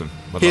awesome.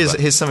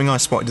 Here's something I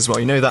spotted as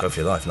well. That Go for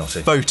your life,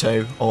 Notty.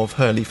 photo of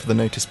Hurley for the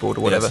notice board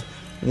or whatever. Yes.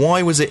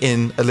 Why was it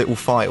in a little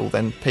file,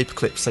 then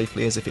paperclipped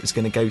safely as if it was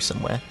going to go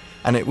somewhere?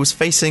 And it was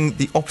facing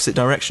the opposite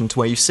direction to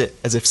where you sit,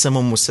 as if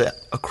someone was sat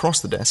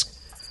across the desk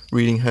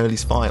reading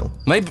Hurley's file.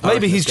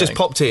 Maybe he's just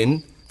popped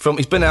in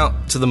he's been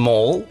out to the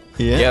mall.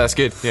 Yeah, that's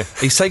good. Yeah,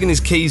 he's taken his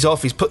keys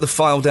off. He's put the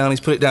file down.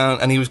 He's put it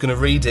down, and he was going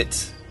to read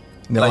it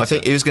No, later. I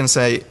think he was going to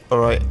say, all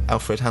right,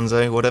 Alfred,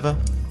 Hanzo, whatever,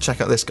 check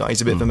out this guy,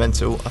 he's a bit of a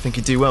mental. I think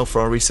he'd do well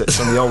for our research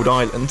on the old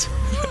island.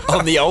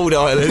 On the old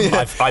island?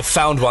 Yeah. I've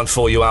found one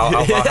for you,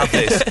 I'll have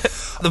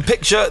this. The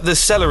picture, the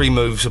celery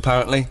moves,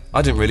 apparently.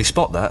 I didn't really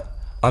spot that.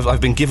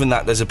 I've been given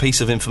that as a piece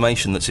of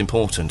information that's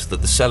important,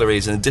 that the celery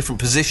is in a different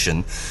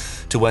position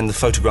to when the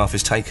photograph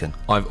is taken.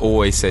 I've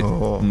always said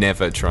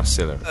never trust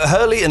celery.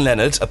 Hurley and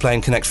Leonard are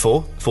playing Connect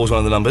 4. 4 is one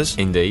of the numbers.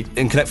 Indeed.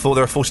 In Connect 4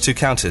 there are 42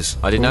 counters.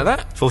 I didn't know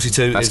that.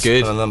 42 That's is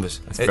good. one of the numbers.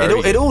 That's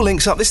It all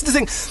links up. This is the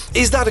thing.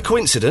 Is that a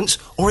coincidence,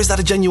 or is that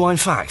a genuine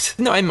fact?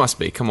 No, it must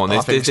be. Come on.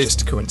 I think it's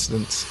just a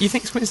coincidence. You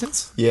think it's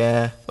coincidence?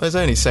 Yeah. Well, there's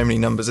only so many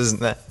numbers,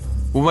 isn't there?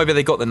 Well, maybe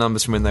they got the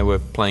numbers from when they were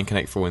playing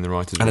Connect 4 in the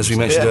writers' room. And as we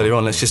mentioned earlier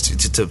on, let's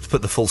just to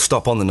put the full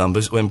stop on the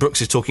numbers. When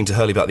Brooks is talking to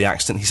Hurley about the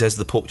accident, he says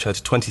the porch had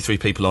 23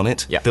 people on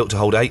it, built to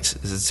hold 8.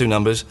 There's 2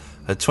 numbers.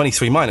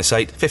 23 minus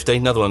 8,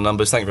 15, another one of the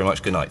numbers. Thank you very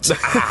much, good night.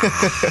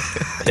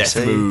 Death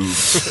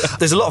move.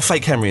 There's a lot of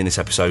fake Henry in this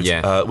episode,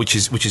 which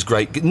is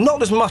great.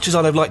 Not as much as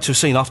I'd have liked to have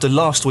seen after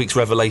last week's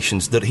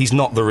revelations that he's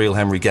not the real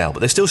Henry Gale, but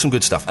there's still some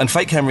good stuff. And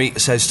fake Henry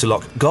says to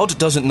Locke, God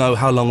doesn't know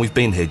how long we've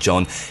been here,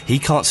 John. He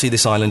can't see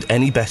this island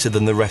any better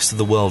than the rest of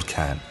the world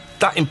can.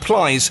 That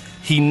implies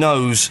he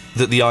knows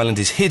that the island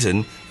is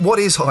hidden. What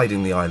is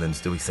hiding the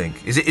island, do we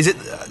think? Is it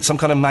some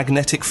kind of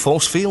magnetic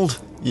force field?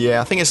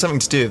 Yeah, I think it's something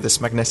to do with this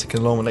magnetic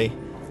anomaly.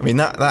 I mean,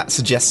 that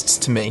suggests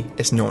to me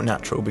it's not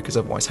natural, because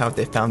otherwise how would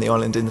they found the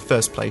island in the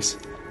first place?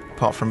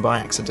 Apart from by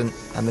accident,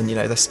 and then,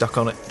 they're stuck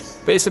on it.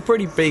 But it's a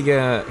pretty big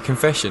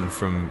confession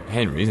from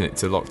Henry, isn't it,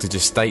 to Locke to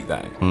just state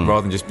that,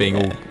 rather than just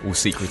being all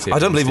secretive. I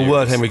don't believe a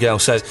word Henry Gale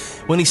says.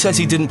 When he says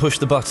he didn't push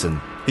the button...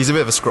 He's a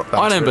bit of a scrot.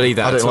 I don't believe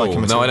that at all.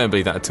 Like I don't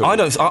believe that at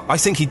all. I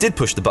think he did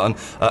push the button,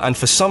 and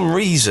for some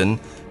reason...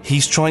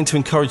 he's trying to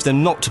encourage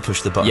them not to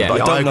push the button,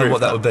 but I don't know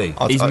what that would be.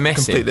 He's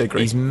messing. Completely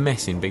agree. He's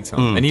messing big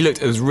time. And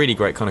it was really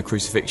great kind of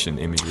crucifixion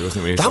imagery,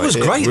 wasn't it? That was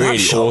great, really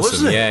that shot, awesome.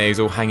 wasn't it? Yeah, he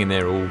was all hanging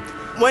there all...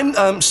 When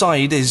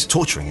Saeed is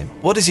torturing him,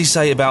 what does he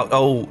say about,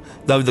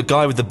 the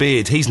guy with the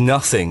beard, he's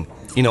nothing.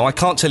 I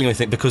can't tell you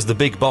anything because the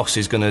big boss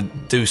is going to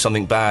do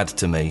something bad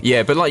to me.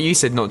 Yeah, but like you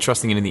said, not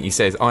trusting anything he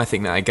says, I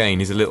think that,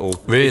 again, is a little...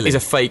 Really? Is a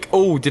fake,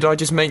 did I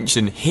just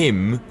mention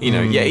him?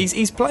 Yeah,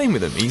 he's playing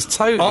with them. He's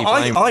totally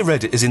playing... I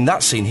read it as in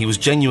that scene he was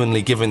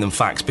genuinely giving them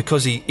facts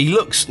because he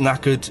looks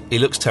knackered, he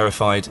looks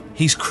terrified,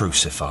 he's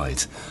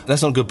crucified.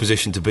 That's not a good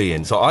position to be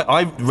in. So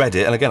I read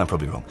it, and again, I'm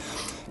probably wrong.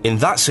 In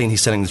that scene,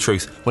 he's telling the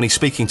truth. When he's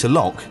speaking to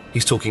Locke,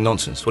 he's talking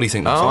nonsense. What do you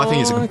think? I think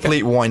he's a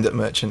complete wind-up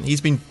merchant. He's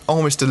been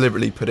almost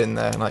deliberately put in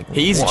there.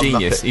 He's a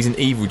genius. He's an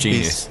evil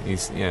genius.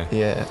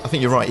 Yeah, I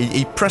think you're right.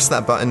 He pressed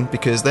that button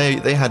because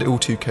they had it all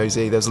too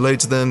cosy. There's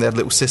loads of them. They had a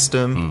little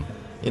system.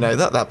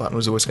 That button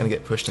was always going to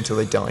get pushed until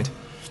they died.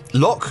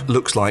 Locke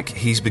looks like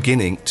he's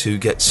beginning to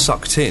get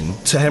sucked in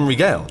to Henry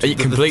Gale.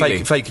 Completely.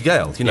 The fake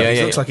Gale. He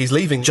looks like he's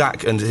leaving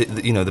Jack and,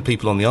 the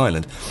people on the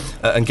island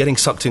and getting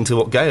sucked into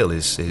what Gale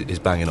is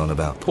banging on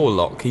about. Poor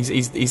Locke.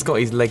 He's got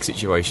his leg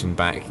situation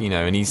back,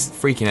 and he's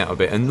freaking out a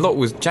bit. And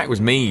Jack was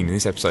mean in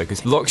this episode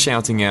because Locke's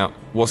shouting out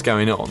what's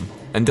going on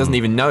and doesn't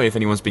even know if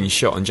anyone's been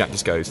shot, and Jack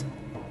just goes,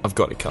 I've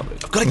got it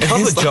covered. I've got it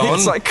covered, John.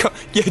 It's like,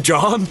 yeah,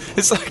 John.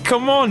 It's like,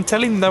 come on,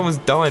 tell him no one's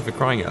died, for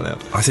crying out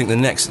loud. I think the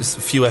next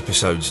few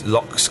episodes,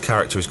 Locke's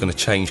character is going to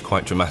change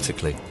quite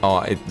dramatically.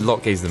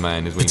 Locke is the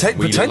man.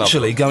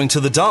 Potentially going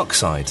to the dark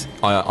side.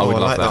 I would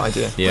love like that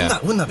idea. Yeah.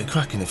 Wouldn't that be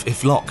cracking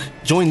if Locke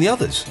joined the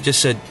others? Just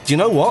said, do you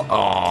know what?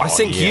 I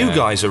think you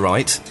guys are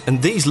right,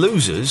 and these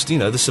losers,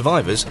 the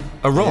survivors,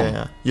 are wrong.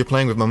 Yeah. You're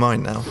playing with my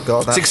mind now.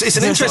 God, it's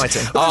an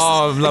interesting...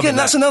 Again,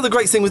 that's another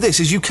great thing with this,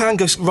 is you can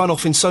go run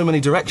off in so many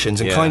directions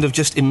and kind of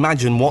just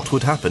imagine what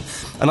would happen,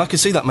 and I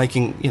could see that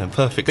making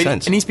perfect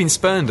sense. And he's been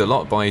spurned a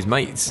lot by his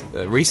mates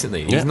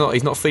recently. He's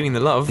not feeling the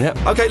love. Yeah.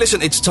 Okay,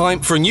 listen, it's time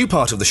for a new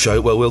part of the show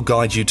where we'll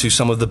guide you to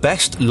some of the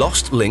best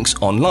lost links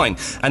online.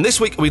 And this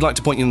week we'd like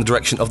to point you in the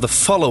direction of the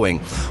following.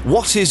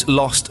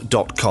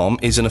 Whatislost.com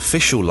is an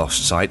official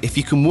Lost site. If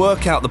you can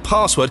work out the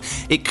password,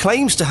 it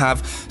claims to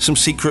have some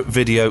secret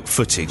video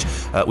footage.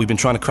 We've been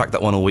trying to crack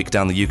that one all week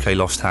down the UK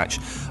Lost hatch,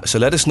 so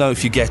let us know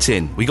if you get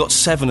in. We got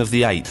 7 of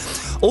the 8.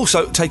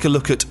 Also, take a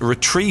look at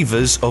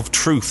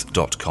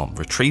retrieversoftruth.com.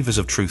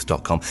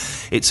 Retrieversoftruth.com.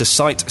 It's a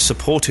site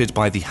supported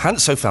by the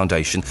Hanso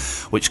Foundation,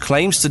 which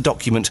claims to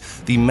document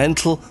the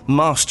mental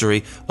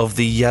mastery of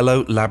the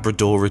yellow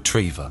Labrador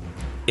Retriever.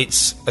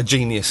 It's a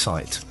genius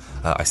site,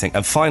 I think.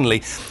 And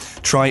finally,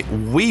 try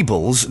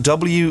Weebles,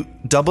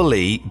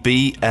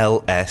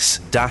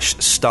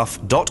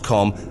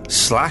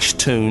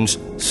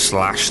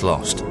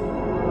 WEEBLS-stuff.com/tunes/lost.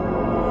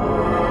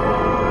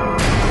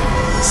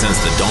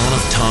 Since the dawn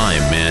of time,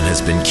 man has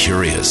been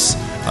curious,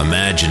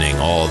 imagining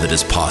all that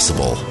is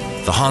possible.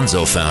 The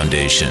Hanso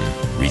Foundation,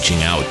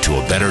 reaching out to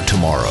a better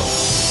tomorrow.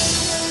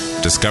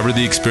 Discover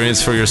the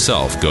experience for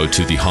yourself. Go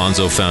to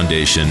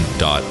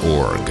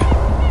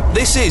thehansofoundation.org.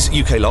 This is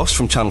UK Lost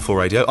from Channel 4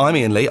 Radio. I'm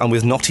Ian Lee. I'm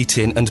with Notty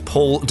Tin and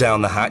Paul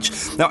down the hatch.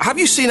 Now, have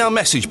you seen our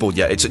message board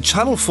yet? It's at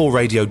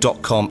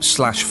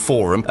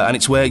channel4radio.com/forum, and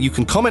it's where you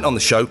can comment on the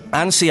show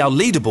and see our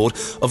leaderboard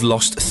of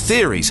Lost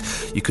theories.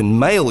 You can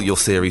mail your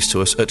theories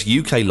to us at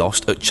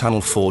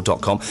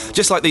uklost@channel4.com,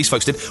 just like these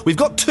folks did. We've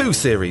got 2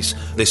 theories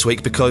this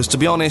week because, to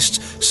be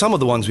honest, some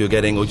of the ones we were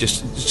getting were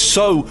just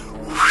so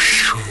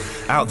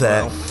out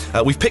there.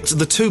 We've picked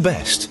the 2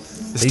 best.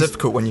 It's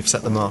difficult when you've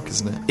set the mark,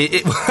 isn't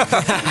it?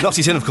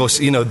 Notty Tin, of course,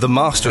 you know, the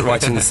master at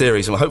writing the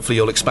theories, and hopefully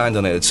you'll expand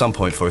on it at some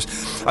point for us.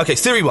 OK,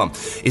 theory 1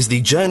 is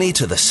the Journey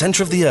to the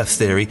Centre of the Earth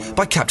theory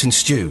by Captain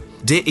Stew.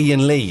 Dear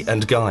Ian Lee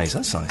and guys,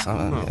 that's nice,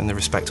 in the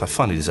respect I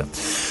finally deserve.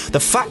 The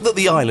fact that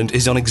the island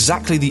is on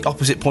exactly the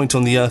opposite point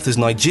on the Earth as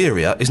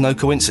Nigeria is no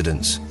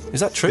coincidence. Is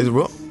that true? Is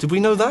what? Did we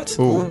know that?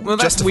 Well,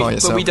 justify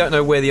yourself. But we don't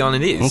know where the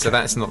island is, Okay. so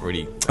that's not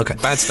really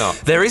bad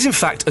start. There is, in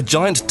fact, a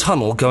giant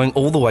tunnel going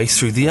all the way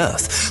through the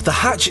Earth. The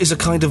hatch is a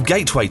kind of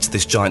gateway to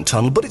this giant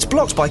tunnel, but it's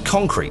blocked by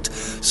concrete.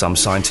 Some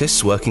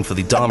scientists working for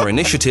the Dharma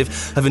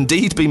Initiative have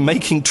indeed been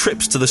making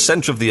trips to the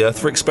centre of the Earth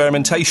for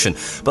experimentation,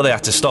 but they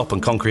had to stop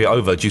and concrete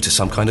over due to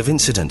some kind of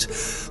incident.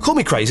 Call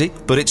me crazy,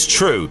 but it's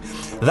true.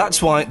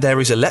 That's why there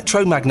is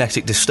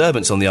electromagnetic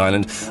disturbance on the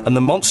island, and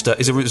the monster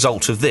is a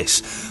result of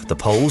this. The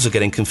poles are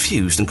getting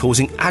confused and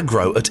causing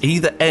aggro at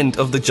either end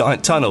of the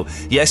giant tunnel.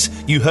 Yes,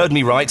 you heard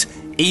me right.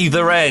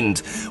 Either end,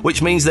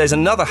 which means there's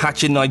another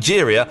hatch in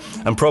Nigeria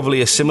and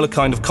probably a similar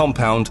kind of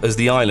compound as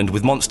the island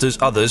with monsters,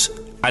 others,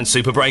 and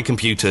super brain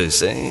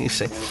computers. You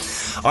see.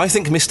 I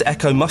think Mr.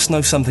 Echo must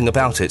know something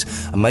about it,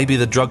 and maybe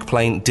the drug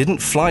plane didn't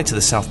fly to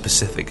the South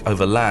Pacific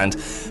over land,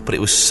 but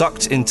it was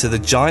sucked into the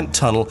giant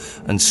tunnel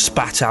and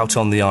spat out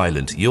on the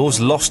island. Yours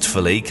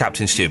lostfully,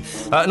 Captain Stew.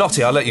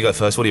 Notty, I'll let you go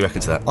first. What do you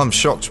reckon to that? I'm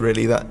shocked,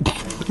 really, that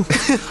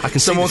I can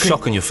see the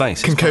shock on your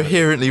face. Can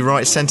coherently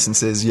write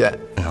sentences, yet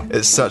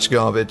it's such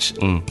garbage.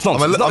 It's all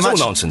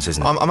nonsense,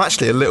 isn't it? I'm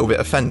actually a little bit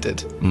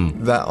offended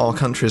that our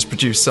country has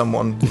produced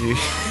someone who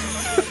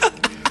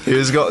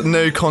has got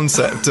no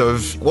concept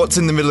of what's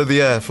in the middle of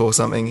the earth or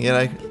something, you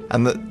know,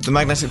 and the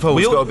magnetic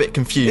pole's got a bit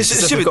confused.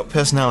 As if we've got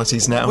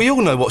personalities now. We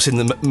all know what's in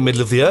the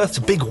middle of the earth.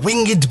 A big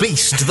winged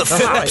beast that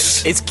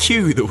flaps. It's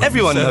Q that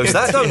Everyone knows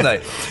that, don't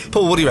they?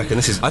 Paul, what do you reckon?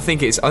 I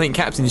think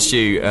Captain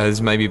Stew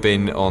has maybe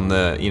been on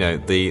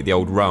the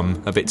old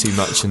rum a bit too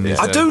much. And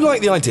I do like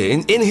the idea,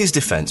 in his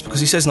defence, because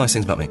he says nice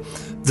things about me,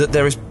 that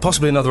there is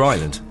possibly another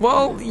island.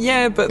 Well,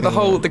 yeah, but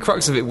the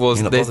crux of it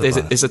was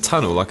there's a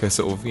tunnel, like a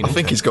sort of. I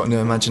think he's got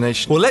no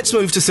imagination. Well, let's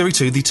move to theory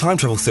 2, the time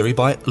travel theory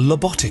by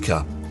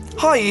Lobotica.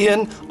 Hi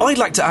Ian, I'd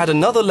like to add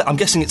another I'm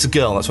guessing it's a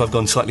girl, that's why I've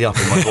gone slightly up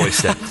in my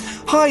voice there.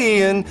 Hi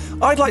Ian,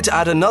 I'd like to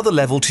add another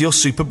level to your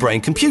super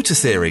brain computer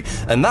theory,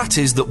 and that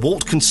is that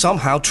Walt can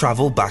somehow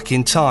travel back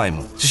in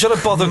time. So should I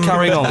bother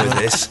carrying on with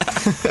this?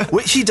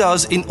 Which he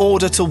does in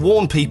order to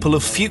warn people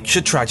of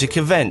future tragic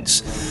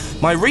events.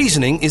 My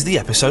reasoning is the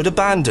episode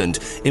Abandoned,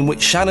 in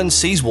which Shannon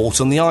sees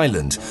Walt on the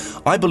island.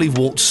 I believe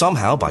Walt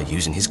somehow, by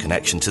using his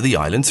connection to the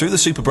island through the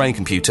super brain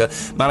computer,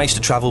 managed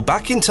to travel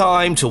back in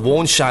time to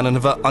warn Shannon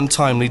of her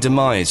untimely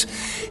demise.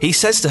 He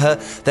says to her,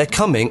 they're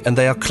coming and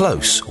they are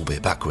close,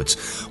 albeit backwards,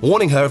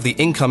 warning her of the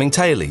incoming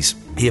tailies.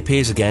 He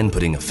appears again,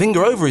 putting a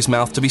finger over his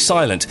mouth to be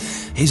silent.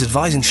 He's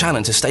advising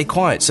Shannon to stay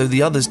quiet so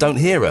the others don't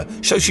hear her,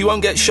 so she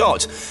won't get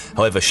shot.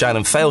 However,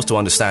 Shannon fails to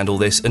understand all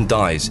this and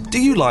dies.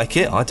 Do you like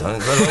it? I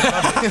don't.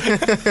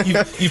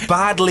 You've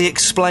badly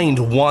explained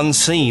one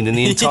scene in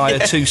the entire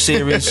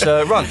 2-series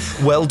run.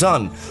 Well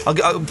done.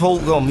 Paul,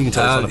 go on, you can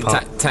tell us one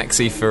apart.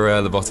 Taxi for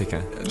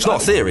Lobotica. It's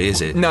not a theory,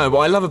 is it? No, but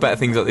I love about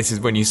things like this is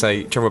when you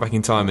say travel back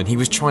in time and he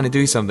was trying to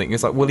do something.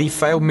 It's like, well, he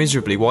failed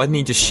miserably. Why didn't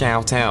he just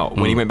shout out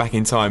when he went back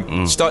in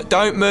time?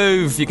 Don't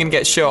move, you're going to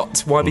get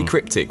shot. Why be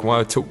cryptic?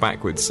 Why talk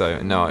backwards?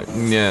 So,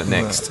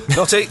 next.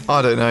 Notty?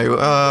 I don't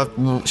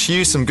know. She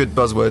used some good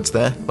buzzwords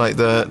there, like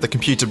the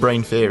computer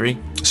brain theory.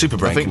 Super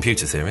brain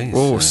computer theory.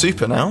 Oh,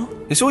 super now?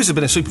 It's always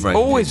been a super brain.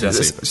 Always been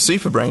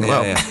super brain,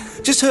 yeah.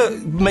 Just her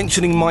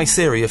mentioning my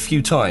theory a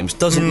few times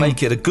doesn't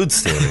make it a good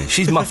theory.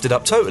 She's muffed it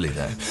up totally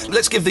there.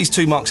 Let's give these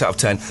 2 marks out of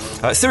 10.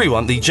 Theory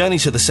 1, the Journey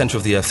to the Centre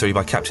of the Earth theory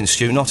by Captain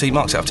Stew. Notty,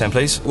 marks out of 10,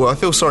 please. Well, I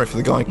feel sorry for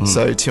the guy,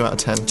 so 2 out of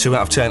 10. 2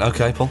 out of 10,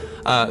 OK, Paul?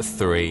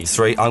 3.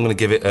 3. I'm going to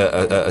give it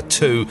a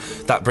 2.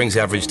 That brings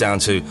the average down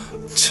to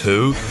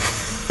 2.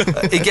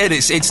 Again,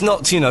 it's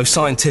not,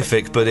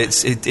 scientific, but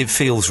it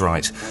feels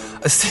right.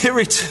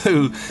 Theory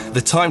 2,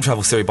 the time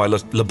travel theory by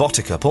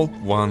Lobotica. Paul?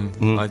 1.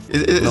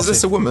 Is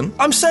this a woman?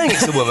 I'm saying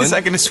it's a woman. Is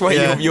that going to sway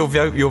your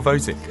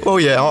voting? Well,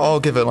 yeah, I'll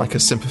give it like a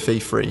sympathy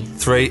 3.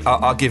 3.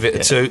 I'll give it a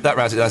 2. That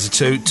rounds it down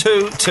to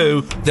 2.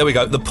 2. There we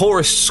go. The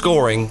poorest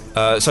scoring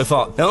so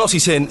far. Now, Notty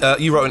Tin,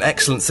 you wrote an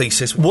excellent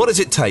thesis. What does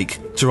it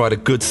take to write a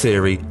good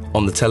theory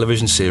on the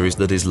television series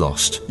that is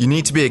Lost? You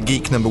need to be a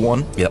geek, number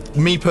 1. Yep.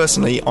 Me,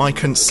 personally, I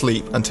couldn't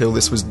sleep until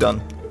this was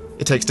done.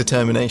 It takes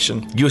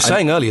determination. You were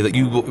saying earlier that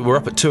you were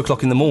up at 2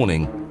 o'clock in the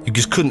morning. You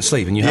just couldn't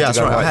sleep and you had to go. Yeah,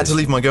 that's right. I had to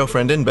leave my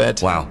girlfriend in bed.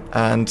 Wow.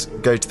 And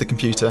go to the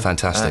computer.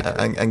 Fantastic.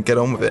 And get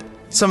on with it.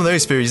 some of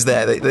those theories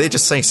there, they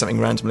just say something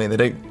randomly and they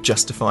don't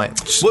justify it.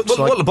 What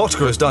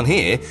Lobotka has done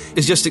here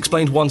is just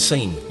explained one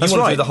scene. That's you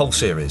want right. to do the whole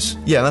series.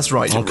 Yeah, that's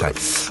right. Okay.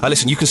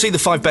 Listen, you can see the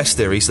 5 best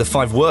theories, the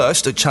 5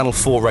 worst at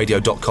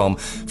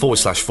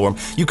channel4radio.com/forum.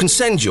 You can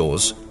send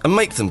yours and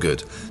make them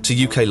good to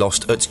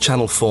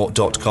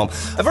uklost@channel4.com.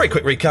 A very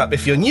quick recap.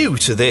 If you're new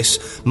to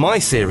this, my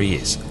theory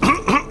is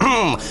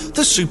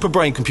the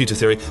superbrain computer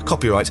theory,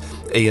 copyright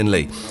Ian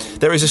Lee.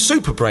 There is a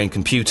superbrain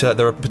computer,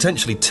 there are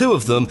potentially 2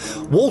 of them.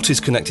 Walt is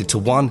connected to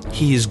one,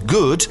 he is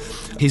good.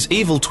 His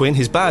evil twin,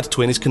 his bad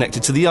twin, is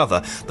connected to the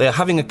other. They are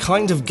having a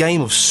kind of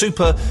game of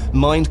super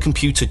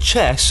mind-computer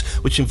chess,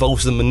 which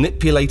involves them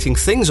manipulating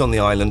things on the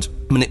island,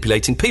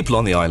 manipulating people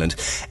on the island.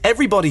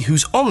 Everybody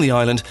who's on the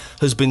island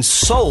has been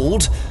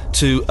sold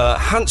to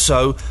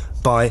Hanso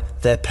by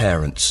their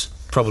parents,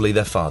 probably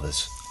their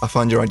fathers. I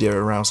find your idea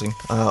arousing.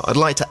 I'd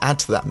like to add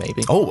to that,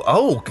 maybe.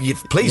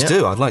 Please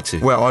do. I'd like to.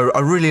 Well, I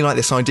really like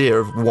this idea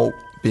of Walt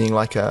being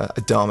like a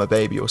Dharma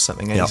baby or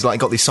something, and he's like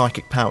got these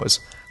psychic powers.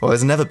 Well,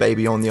 there's another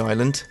baby on the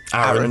island,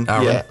 Aaron.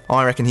 Yeah,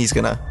 I reckon he's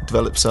going to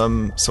develop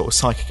some sort of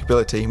psychic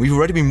ability. We've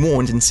already been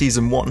warned in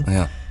season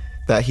 1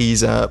 that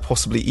he's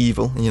possibly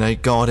evil. You know,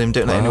 guard him,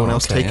 don't let anyone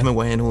else take him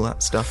away, and all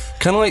that stuff.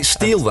 Can I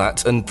steal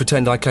that and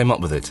pretend I came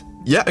up with it?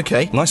 Yeah,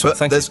 okay. Nice one.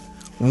 Thank you. There's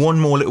one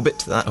more little bit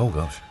to that. Oh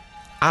gosh.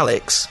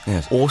 Alex,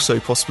 also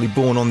possibly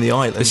born on the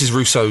island. This is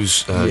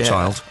Rousseau's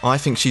child. I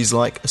think she's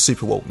like a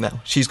super Walt now.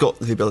 She's got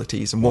the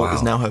abilities, and Walt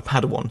is now her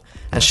Padawan.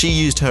 And she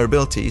used her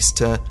abilities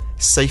to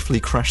safely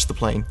crash the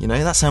plane. You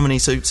know, that's how many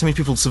so many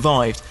people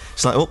survived.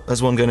 It's like, oh,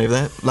 there's one going over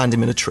there, land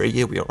him in a tree,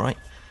 he'll be all right.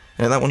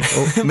 You know, that one,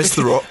 missed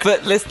the rock.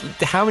 But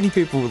how many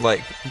people,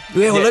 like...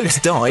 Yeah, well, loads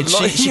died.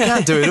 She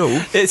can't do it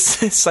all. It's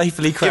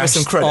safely crashed. Give her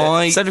some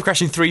credit. Safely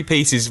crashed in 3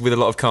 pieces with a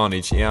lot of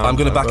carnage. Yeah, I'm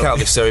going to back out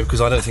this theory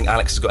because I don't think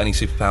Alex has got any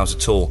superpowers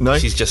at all. No?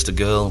 She's just a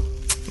girl.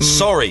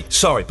 Sorry,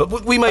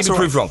 but we may be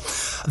proved wrong.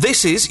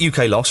 This is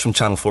UK Lost from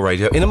Channel 4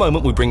 Radio. In a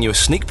moment, we bring you a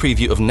sneak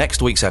preview of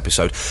next week's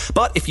episode.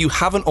 But if you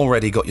haven't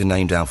already got your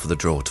name down for the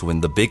draw to win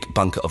the big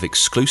bunker of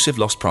exclusive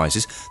Lost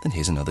prizes, then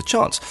here's another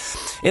chance.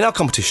 In our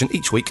competition,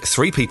 each week,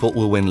 3 people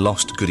will win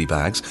Lost goodie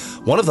bags.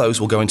 One of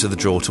those will go into the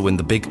draw to win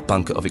the big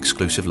bunker of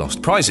exclusive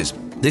Lost prizes.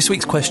 This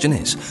week's question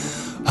is...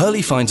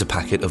 Hurley finds a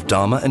packet of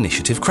Dharma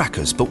Initiative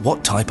crackers, but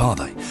what type are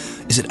they?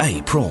 Is it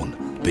A,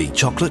 prawn, B,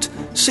 chocolate,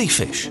 C,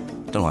 fish? I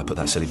don't know why I put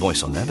that silly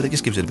voice on there, but it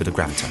just gives it a bit of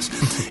gravitas.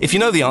 If you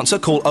know the answer,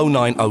 call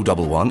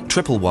 09011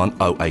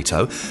 111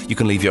 080. You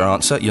can leave your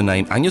answer, your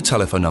name and your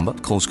telephone number.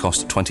 Calls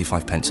cost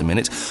 25 pence a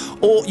minute.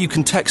 Or you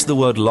can text the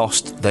word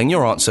LOST, then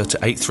your answer to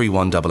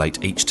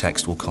 83188. Each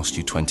text will cost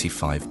you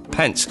 25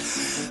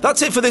 pence.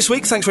 That's it for this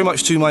week. Thanks very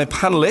much to my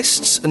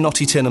panellists,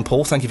 Notty, Tin and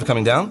Paul. Thank you for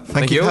coming down.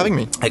 Thank you for having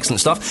me.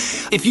 Excellent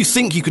stuff. If you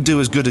think you could do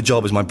as good a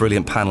job as my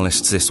brilliant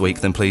panellists this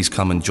week, then please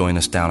come and join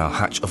us down our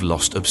hatch of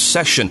Lost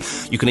obsession.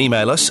 You can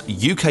email us,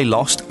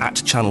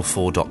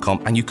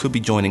 uklost@channel4.com, and you could be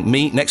joining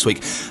me next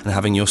week and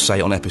having your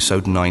say on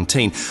episode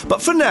 19.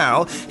 But for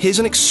now, here's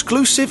an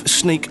exclusive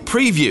sneak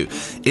preview.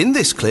 In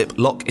this clip,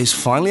 Locke is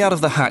finally out of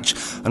the hatch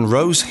and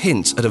Rose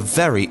hints at a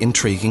very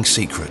intriguing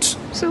secret.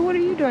 So what are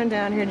you doing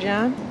down here,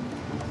 John?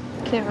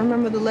 Can't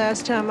remember the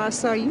last time I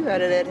saw you out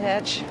of that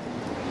hatch.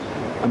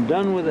 I'm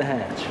done with the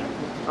hatch.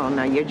 Oh,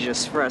 now you're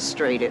just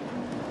frustrated.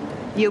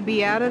 You'll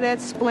be out of that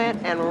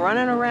splint and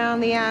running around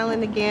the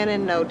island again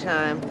in no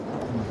time.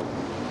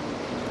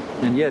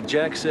 And yet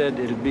Jack said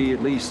it'd be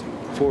at least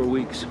 4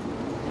 weeks.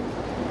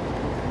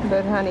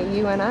 But honey,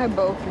 you and I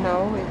both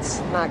know it's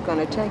not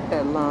going to take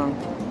that long.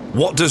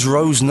 What does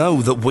Rose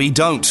know that we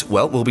don't?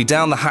 Well, we'll be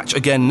down the hatch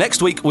again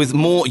next week with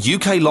more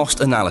UK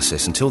Lost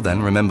analysis. Until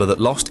then, remember that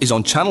Lost is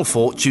on Channel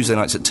 4 Tuesday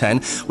nights at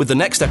 10, with the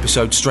next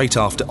episode straight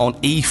after on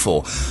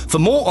E4. For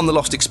more on the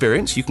Lost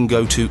experience, you can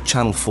go to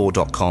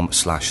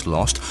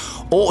channel4.com/Lost,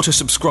 or to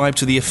subscribe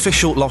to the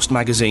official Lost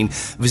magazine,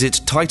 visit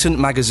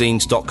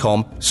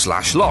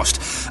titanmagazines.com/Lost,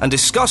 and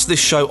discuss this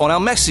show on our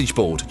message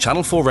board,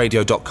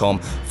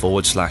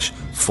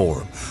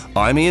 channel4radio.com/forum.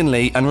 I'm Ian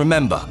Lee, and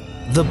remember,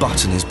 the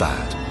button is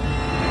bad.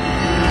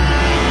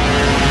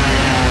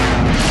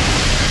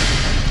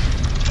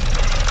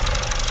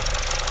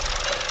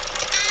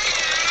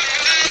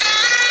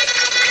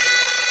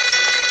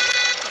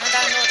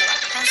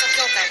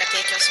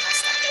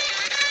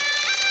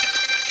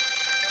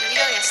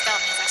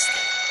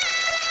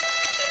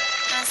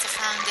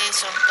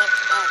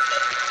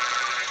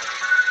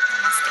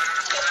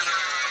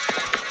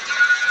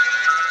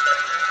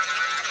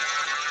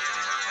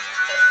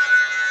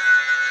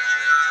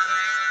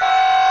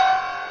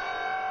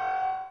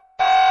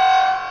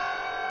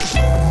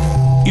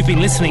 You've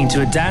been listening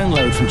to a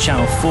download from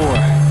Channel 4.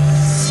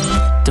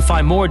 To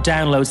find more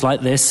downloads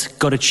like this,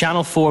 go to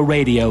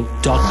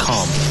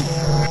channel4radio.com.